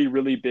 really,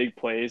 really big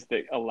plays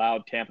that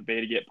allowed Tampa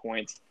Bay to get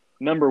points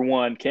Number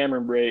one,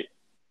 Cameron Brate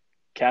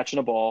catching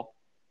a ball,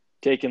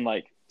 taking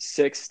like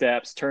 6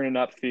 steps, turning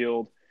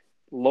upfield,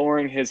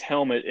 lowering his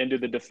helmet into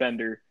the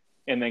defender,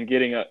 and then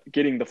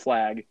getting the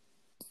flag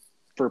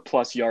for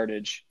plus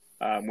yardage,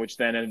 which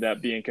then ended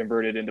up being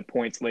converted into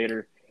points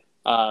later.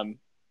 In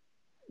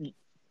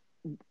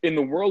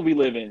the world we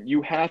live in,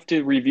 you have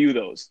to review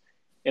those.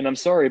 And I'm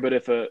sorry, but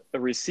if a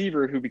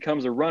receiver who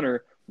becomes a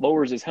runner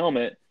lowers his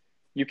helmet,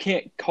 you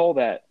can't call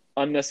that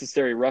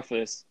unnecessary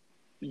roughness,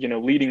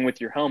 leading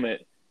with your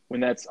helmet when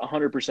that's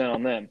 100%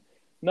 on them.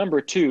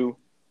 Number two,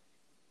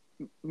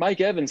 Mike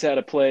Evans had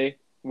a play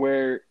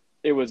where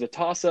it was a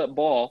toss-up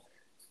ball.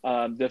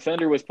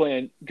 Defender was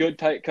playing good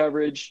tight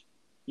coverage,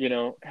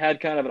 had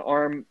kind of an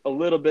arm a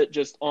little bit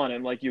just on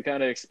him, like you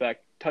kind of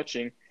expect,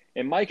 touching.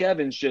 And Mike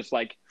Evans just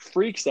like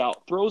freaks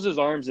out, throws his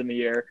arms in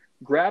the air,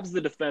 grabs the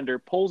defender,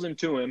 pulls him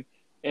to him,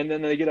 and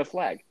then they get a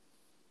flag.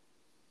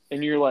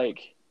 And you're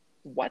like,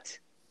 what?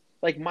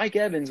 Like Mike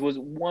Evans was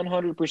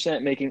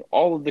 100% making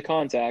all of the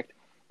contact,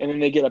 and then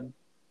they get a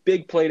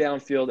big play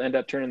downfield, end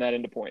up turning that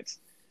into points.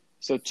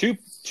 So two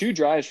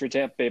drives for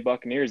Tampa Bay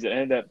Buccaneers that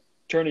ended up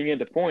turning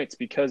into points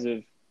because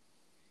of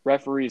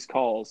referees'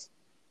 calls.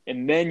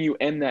 And then you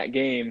end that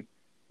game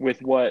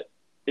with what,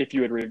 if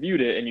you had reviewed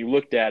it and you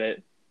looked at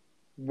it,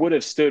 would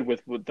have stood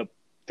with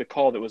the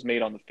call that was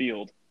made on the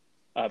field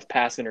of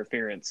pass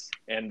interference.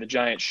 And the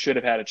Giants should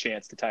have had a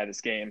chance to tie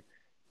this game.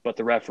 But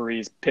the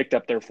referees picked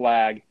up their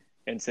flag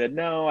and said,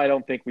 no, I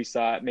don't think we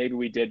saw it. Maybe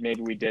we did,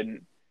 maybe we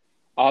didn't.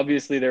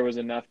 Obviously, there was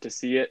enough to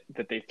see it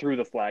that they threw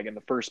the flag in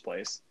the first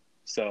place.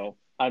 So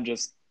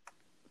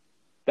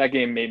that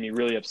game made me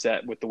really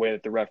upset with the way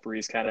that the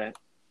referees kind of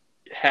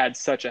had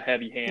such a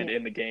heavy hand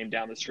in the game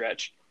down the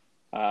stretch.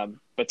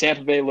 But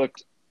Tampa Bay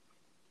looked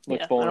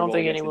vulnerable. I don't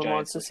think anyone Giants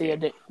wants to see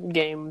a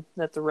game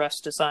that the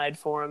refs decide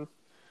for them.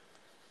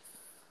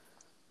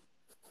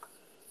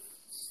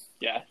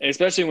 Yeah, and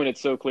especially when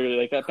it's so clearly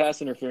like that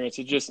pass interference.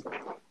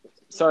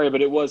 Sorry,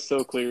 but it was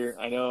so clear.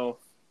 I know,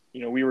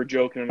 we were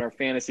joking in our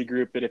fantasy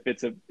group that if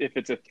it's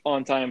a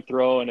on-time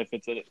throw and if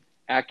it's an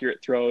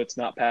accurate throw, it's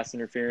not pass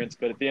interference.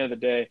 But at the end of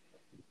the day,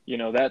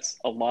 that's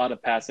a lot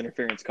of pass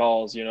interference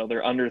calls. They're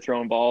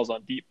underthrown balls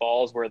on deep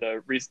balls where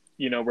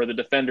the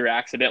defender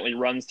accidentally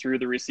runs through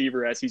the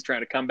receiver as he's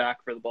trying to come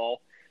back for the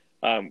ball.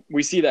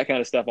 We see that kind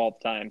of stuff all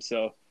the time.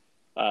 So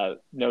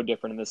no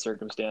different in this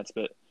circumstance.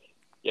 But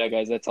yeah,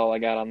 guys, that's all I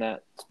got on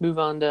that. Let's move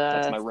on to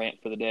that's my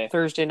rant for the day.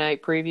 Thursday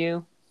night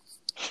preview.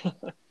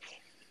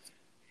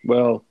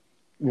 Well,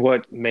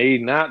 what may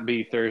not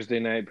be Thursday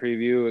night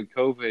preview, a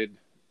COVID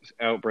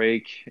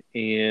outbreak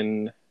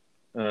in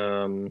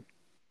the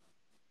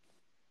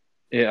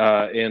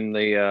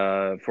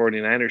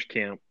 49ers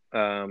camp.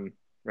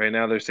 Right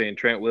now they're saying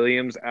Trent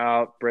Williams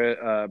out,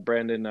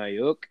 Brandon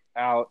Ayuk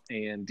out,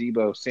 and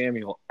Deebo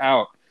Samuel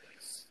out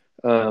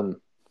of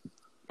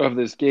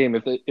this game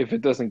if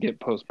it doesn't get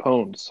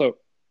postponed. So,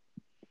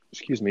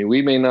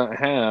 we may not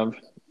have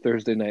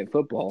Thursday night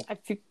football.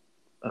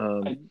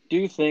 I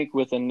do think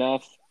with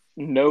enough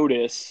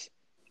notice,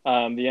 the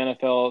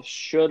NFL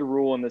should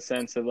rule in the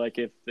sense of like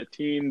if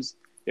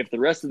the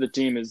rest of the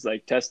team is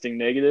like testing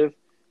negative,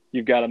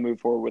 you've got to move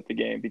forward with the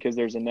game because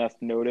there's enough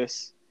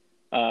notice.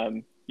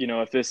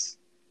 If this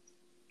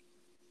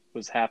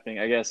was happening,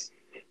 I guess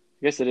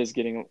it is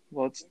getting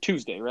it's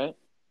Tuesday, right?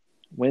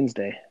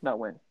 Wednesday. Not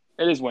when.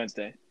 It is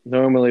Wednesday.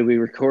 Normally we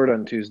record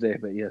on Tuesday,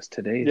 but yes,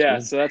 today is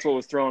Wednesday. So that's what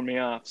was throwing me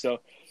off.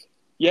 So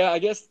yeah, I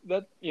guess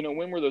that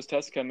when were those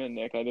tests come in,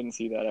 Nick? I didn't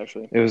see that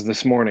actually. It was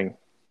this morning.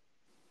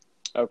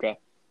 Okay.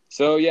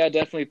 So yeah,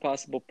 definitely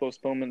possible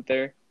postponement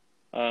there.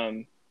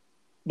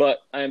 But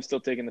I am still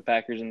taking the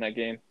Packers in that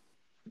game.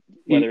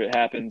 Whether it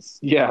happens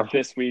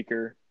this week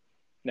or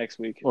next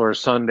week. Or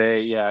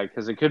Sunday,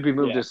 because it could be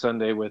moved to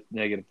Sunday with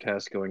negative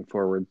tests going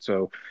forward.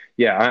 So,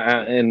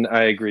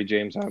 I agree,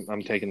 James.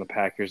 I'm taking the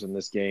Packers in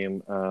this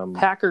game.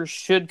 Packers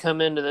should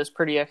come into this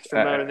pretty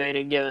extra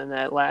motivated, given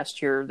that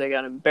last year they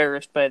got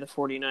embarrassed by the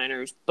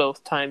 49ers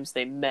both times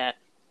they met.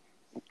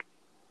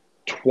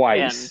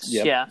 Twice.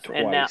 And,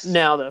 twice. And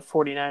now the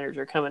 49ers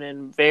are coming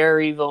in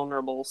very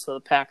vulnerable, so the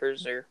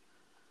Packers are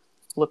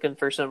looking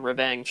for some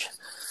revenge.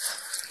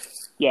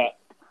 Yeah.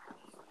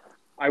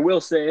 I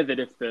will say that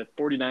if the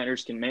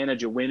 49ers can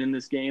manage a win in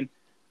this game,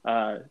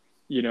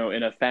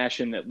 in a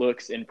fashion that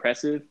looks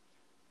impressive,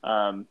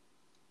 I'm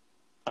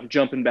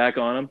jumping back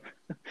on them.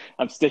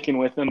 I'm sticking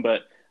with them,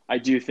 but I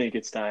do think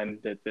it's time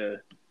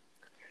that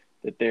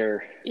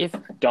their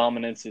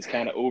dominance is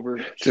kind of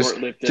over,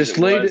 short-lived. Just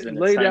lay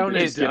down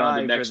and get on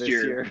to next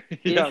year.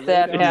 If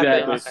that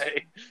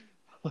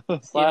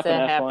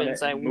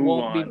happens, I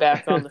won't be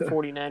back on the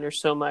 49ers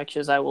so much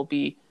as I will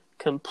be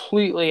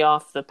completely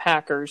off the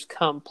Packers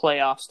come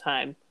playoffs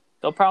time.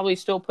 They'll probably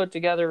still put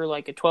together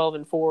like a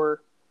 12-4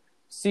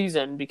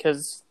 season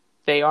because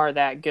they are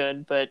that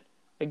good. But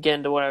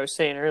again, to what I was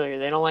saying earlier,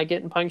 they don't like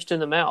getting punched in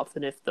the mouth.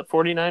 And if the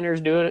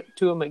 49ers do it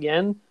to them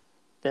again,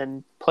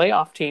 then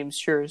playoff teams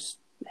sure as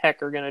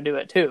heck are going to do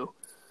it too.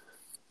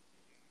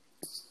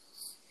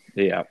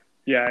 Yeah.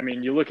 Yeah, I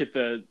mean, you look at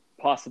the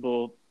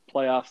possible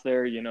playoffs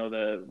there. You know,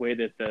 the way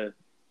that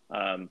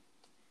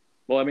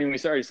we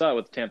already saw it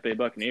with the Tampa Bay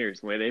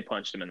Buccaneers, the way they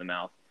punched them in the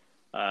mouth.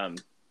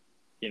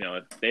 You know,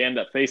 if they end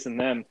up facing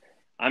them,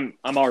 I'm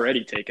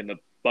already taking the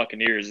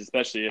Buccaneers,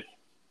 especially if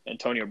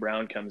Antonio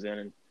Brown comes in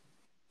and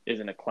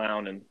isn't a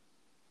clown and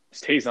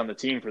stays on the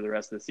team for the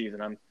rest of the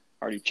season. I'm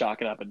already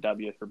chalking up a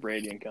W for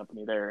Brady and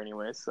company there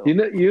anyway. So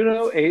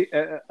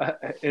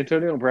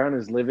Antonio Brown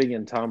is living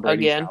in Tom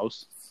Brady's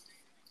house.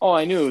 Oh,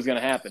 I knew it was going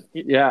to happen.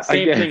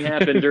 Same thing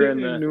happened during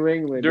the New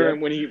England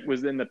when he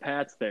was in the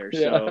Pats there.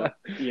 So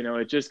you know,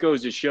 it just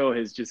goes to show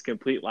his just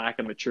complete lack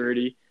of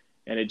maturity,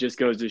 and it just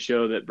goes to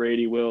show that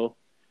Brady will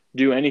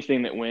do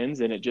anything that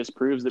wins, and it just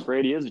proves that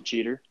Brady is a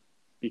cheater.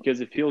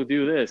 Because if he'll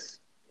do this,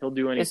 he'll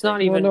do anything. It's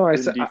not even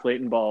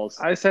deflating balls.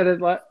 I said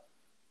it last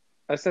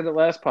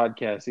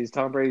podcast. He's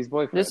Tom Brady's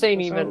boyfriend. This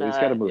ain't even.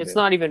 It's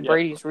not even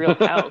Brady's real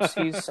house.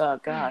 He's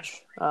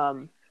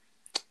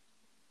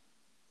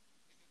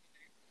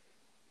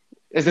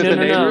Is it the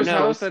neighbor's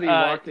house that he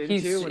walked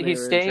into?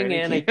 He's staying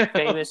in a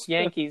famous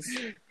Yankees.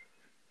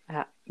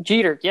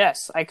 Jeter,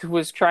 yes. I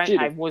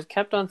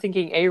kept on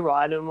thinking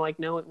A-Rod, and I'm like,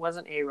 no, it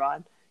wasn't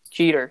A-Rod.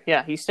 Jeter,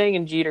 yeah, he's staying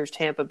in Jeter's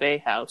Tampa Bay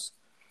house.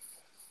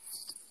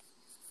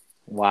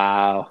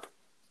 Wow.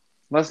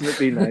 Mustn't it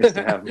be nice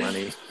to have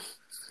money?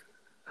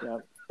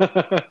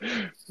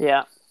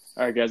 Yeah.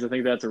 All right, guys, I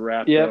think that's a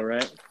wrap, though,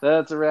 right?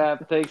 That's a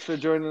wrap. Thanks for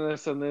joining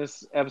us on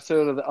this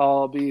episode of the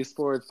All B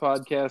Sports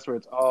Podcast, where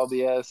it's all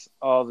BS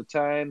all the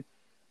time.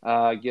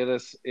 Get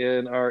us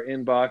in our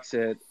inbox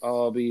at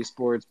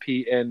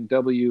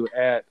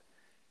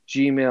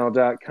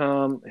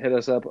allbsportspnw@gmail.com. Hit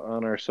us up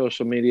on our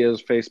social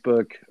medias,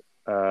 Facebook,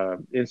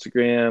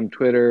 Instagram,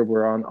 Twitter.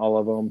 We're on all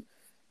of them.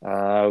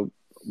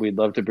 We'd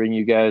love to bring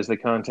you guys the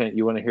content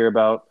you want to hear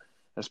about,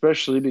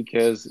 especially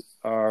because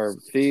our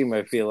theme,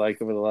 I feel like,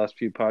 over the last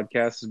few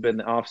podcasts has been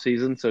the off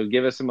season. So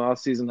give us some off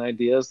season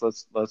ideas.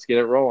 Let's get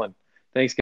it rolling. Thanks, guys.